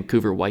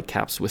 Vancouver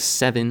Whitecaps with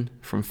 7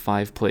 from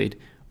 5 played.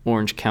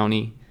 Orange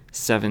County,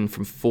 7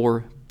 from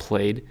 4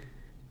 played.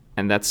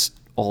 And that's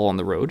all on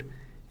the road.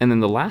 And then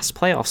the last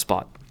playoff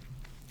spot,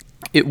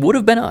 it would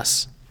have been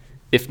us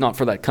if not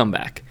for that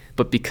comeback.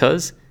 But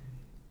because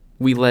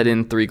we let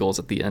in 3 goals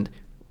at the end,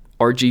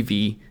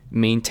 RGV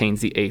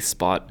maintains the 8th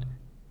spot,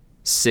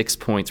 6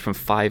 points from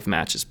 5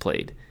 matches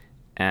played,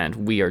 and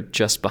we are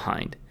just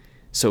behind.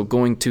 So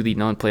going to the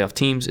non-playoff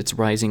teams, it's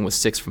Rising with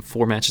 6 from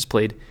 4 matches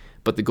played,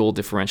 but the goal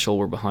differential,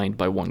 we're behind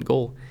by 1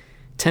 goal.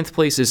 10th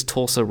place is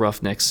Tulsa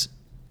Roughnecks,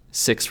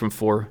 6 from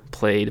 4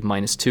 played,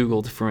 minus 2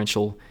 goal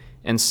differential,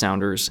 and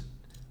Sounders,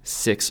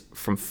 6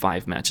 from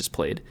 5 matches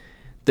played.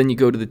 Then you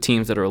go to the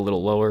teams that are a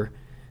little lower.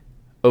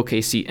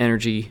 OKC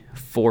Energy,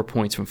 4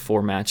 points from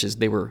 4 matches.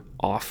 They were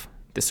off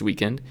this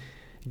weekend.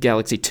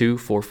 Galaxy 2,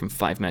 4 from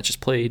 5 matches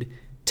played.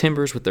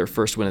 Timbers with their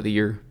first win of the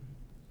year.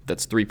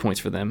 That's 3 points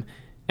for them.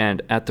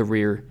 And at the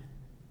rear,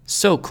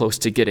 so close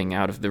to getting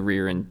out of the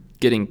rear and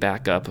getting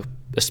back up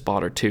a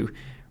spot or 2.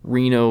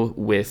 Reno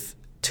with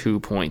 2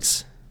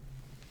 points.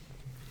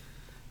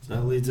 So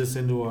that leads us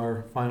into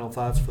our final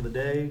thoughts for the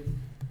day.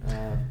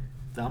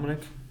 Dominic?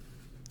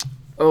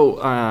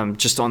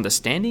 Just on the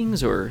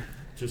standings or?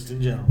 Just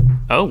in general.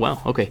 Oh,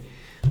 wow. Okay.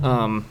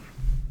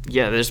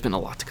 Yeah, there's been a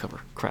lot to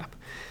cover. Crap.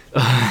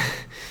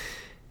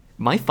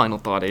 My final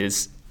thought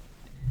is,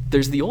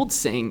 there's the old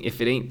saying, if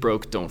it ain't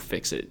broke, don't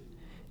fix it.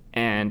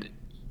 And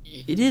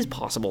it is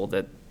possible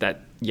that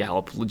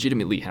Yallop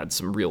legitimately had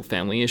some real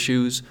family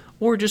issues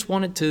or just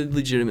wanted to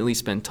legitimately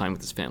spend time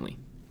with his family.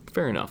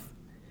 Fair enough.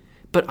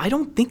 But I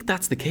don't think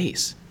that's the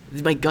case.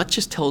 My gut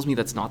just tells me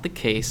that's not the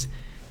case.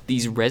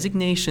 These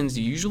resignations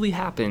usually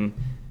happen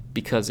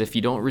because if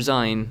you don't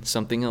resign,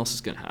 something else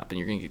is going to happen.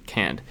 You're going to get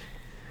canned.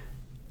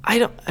 I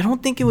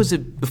don't think it was a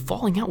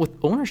falling out with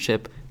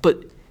ownership,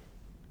 but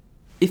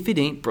if it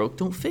ain't broke,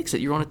 don't fix it.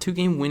 You're on a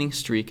 2-game winning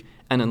streak,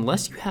 and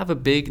unless you have a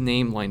big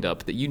name lined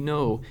up that you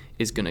know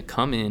is going to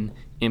come in,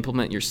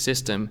 implement your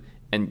system,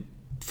 and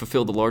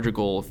fulfill the larger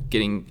goal of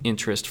getting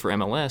interest for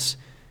MLS,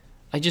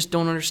 I just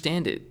don't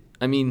understand it.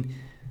 I mean,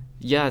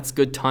 yeah, it's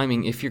good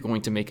timing if you're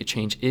going to make a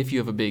change, if you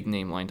have a big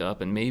name lined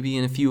up, and maybe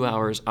in a few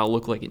hours I'll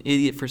look like an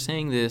idiot for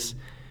saying this.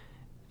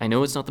 I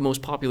know it's not the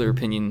most popular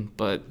opinion,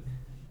 but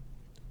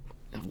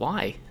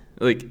why?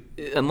 Like,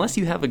 unless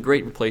you have a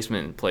great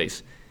replacement in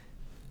place,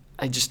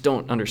 I just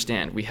don't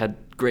understand. We had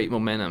great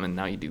momentum, and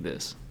now you do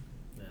this.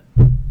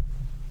 Yeah.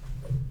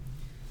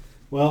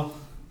 Well,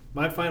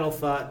 my final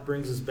thought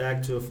brings us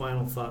back to a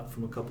final thought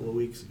from a couple of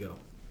weeks ago.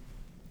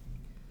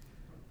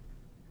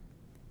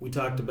 We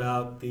talked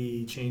about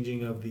the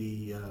changing of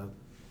the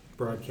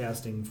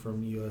broadcasting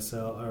from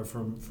USL, or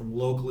from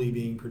locally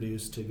being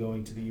produced to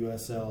going to the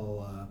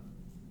USL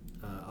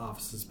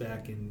offices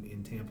back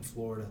in Tampa,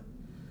 Florida.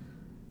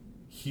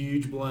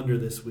 Huge blunder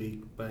this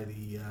week by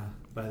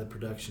the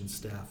production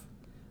staff,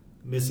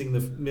 missing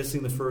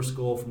the first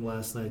goal from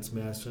last night's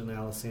match, and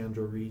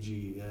Alessandro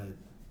Rigi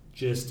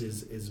just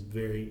is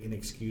very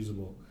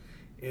inexcusable,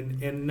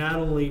 and not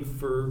only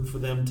for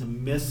them to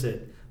miss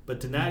it, but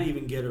to not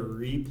even get a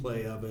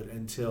replay of it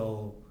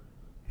until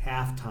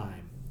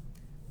halftime.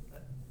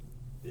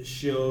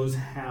 shows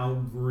how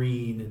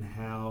green and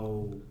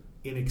how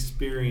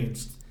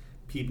inexperienced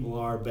people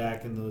are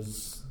back in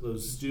those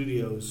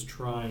studios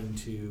trying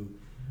to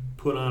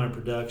put on a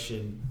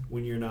production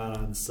when you're not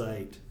on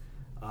site.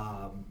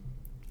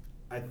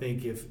 I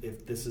think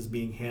if this is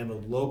being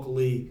handled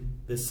locally,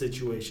 this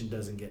situation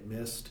doesn't get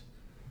missed.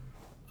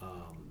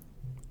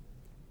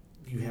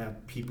 You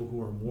have people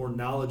who are more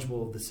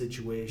knowledgeable of the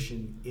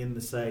situation in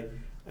the site.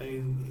 I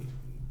mean,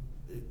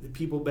 the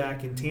people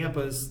back in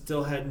Tampa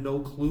still had no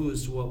clue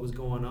as to what was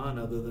going on,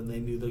 other than they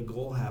knew the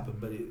goal happened,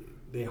 but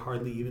they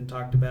hardly even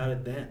talked about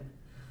it then.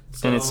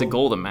 So, and it's a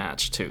goal to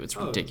match too. It's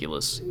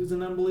ridiculous. It was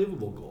an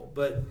unbelievable goal,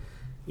 but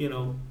you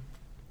know,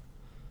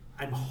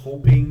 I'm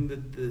hoping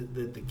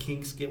that the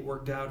kinks get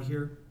worked out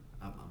here.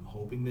 I'm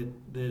hoping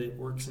that it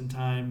works in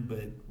time,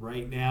 but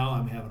right now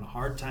I'm having a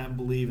hard time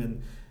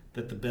believing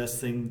that the best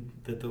thing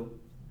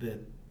that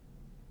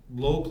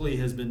locally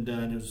has been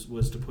done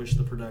was to push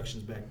the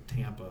productions back to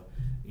Tampa.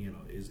 You know,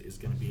 is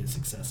going to be a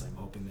success. I'm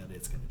hoping that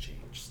it's going to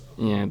change. So.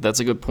 Yeah, that's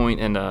a good point.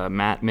 And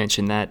Matt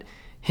mentioned that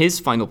his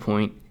final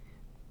point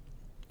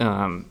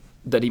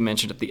that he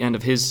mentioned at the end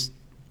of his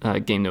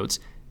game notes.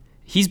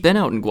 He's been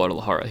out in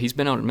Guadalajara. He's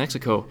been out in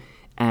Mexico,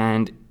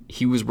 and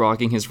he was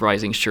rocking his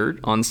Rising shirt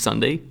on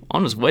Sunday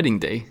on his wedding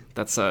day.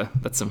 That's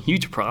some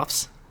huge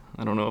props.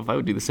 I don't know if I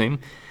would do the same,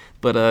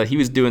 but he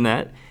was doing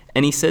that.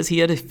 And he says he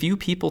had a few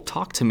people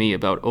talk to me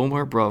about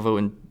Omar Bravo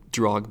and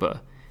Drogba.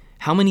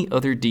 How many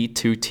other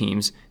D2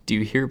 teams do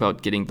you hear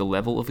about getting the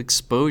level of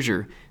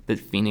exposure that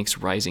Phoenix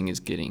Rising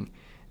is getting?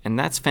 And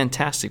that's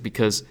fantastic,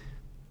 because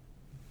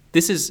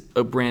this is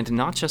a brand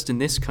not just in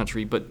this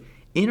country, but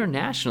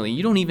internationally.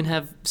 You don't even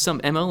have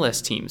some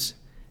MLS teams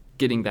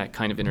getting that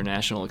kind of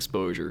international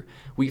exposure.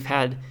 We've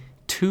had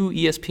 2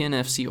 ESPN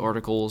FC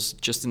articles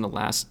just in the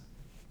last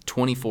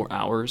 24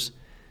 hours,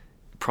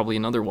 probably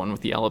another one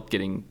with the Yallop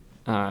getting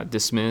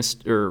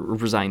dismissed or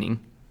resigning.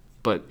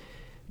 But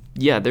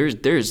yeah,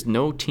 there's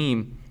no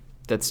team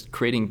that's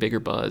creating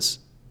bigger buzz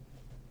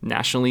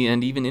nationally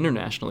and even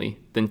internationally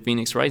than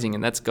Phoenix Rising,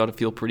 and that's got to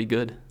feel pretty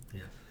good.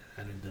 Yeah,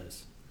 and it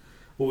does.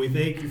 Well, we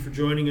thank you for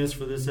joining us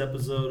for this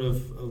episode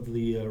of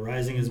the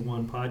Rising as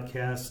One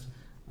podcast.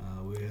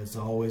 We, as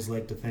always,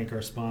 like to thank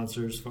our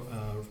sponsors,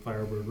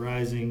 Firebird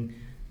Rising,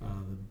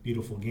 the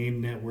Beautiful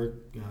Game Network.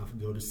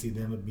 Go to see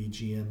them at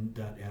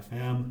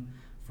bgn.fm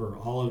for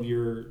all of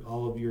your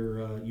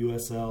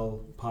USL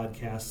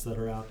podcasts that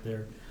are out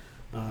there.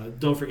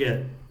 Don't forget,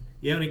 if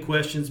you have any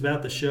questions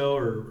about the show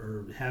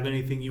or have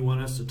anything you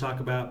want us to talk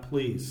about,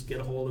 please get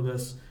a hold of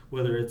us,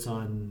 whether it's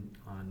on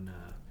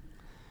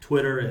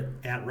Twitter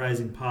at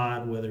Rising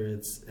Pod, whether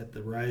it's at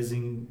the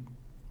Rising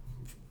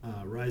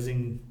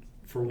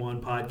for One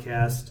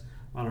podcast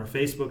on our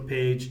Facebook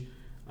page.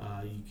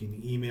 You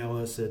can email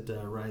us at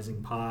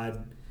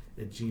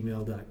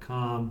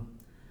risingpod@gmail.com.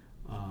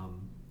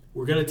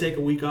 We're going to take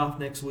a week off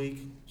next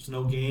week. There's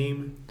no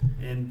game,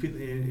 and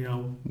you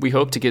know, we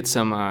hope to get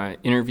some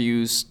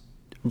interviews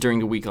during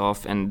the week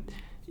off, and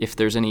if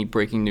there's any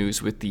breaking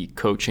news with the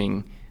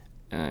coaching,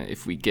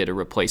 if we get a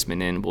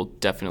replacement in, we'll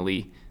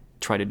definitely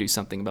try to do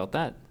something about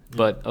that. Yeah.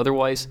 But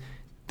otherwise,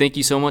 thank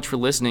you so much for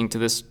listening to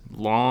this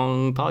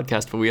long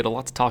podcast, but we had a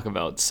lot to talk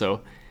about,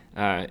 so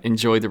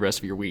enjoy the rest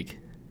of your week.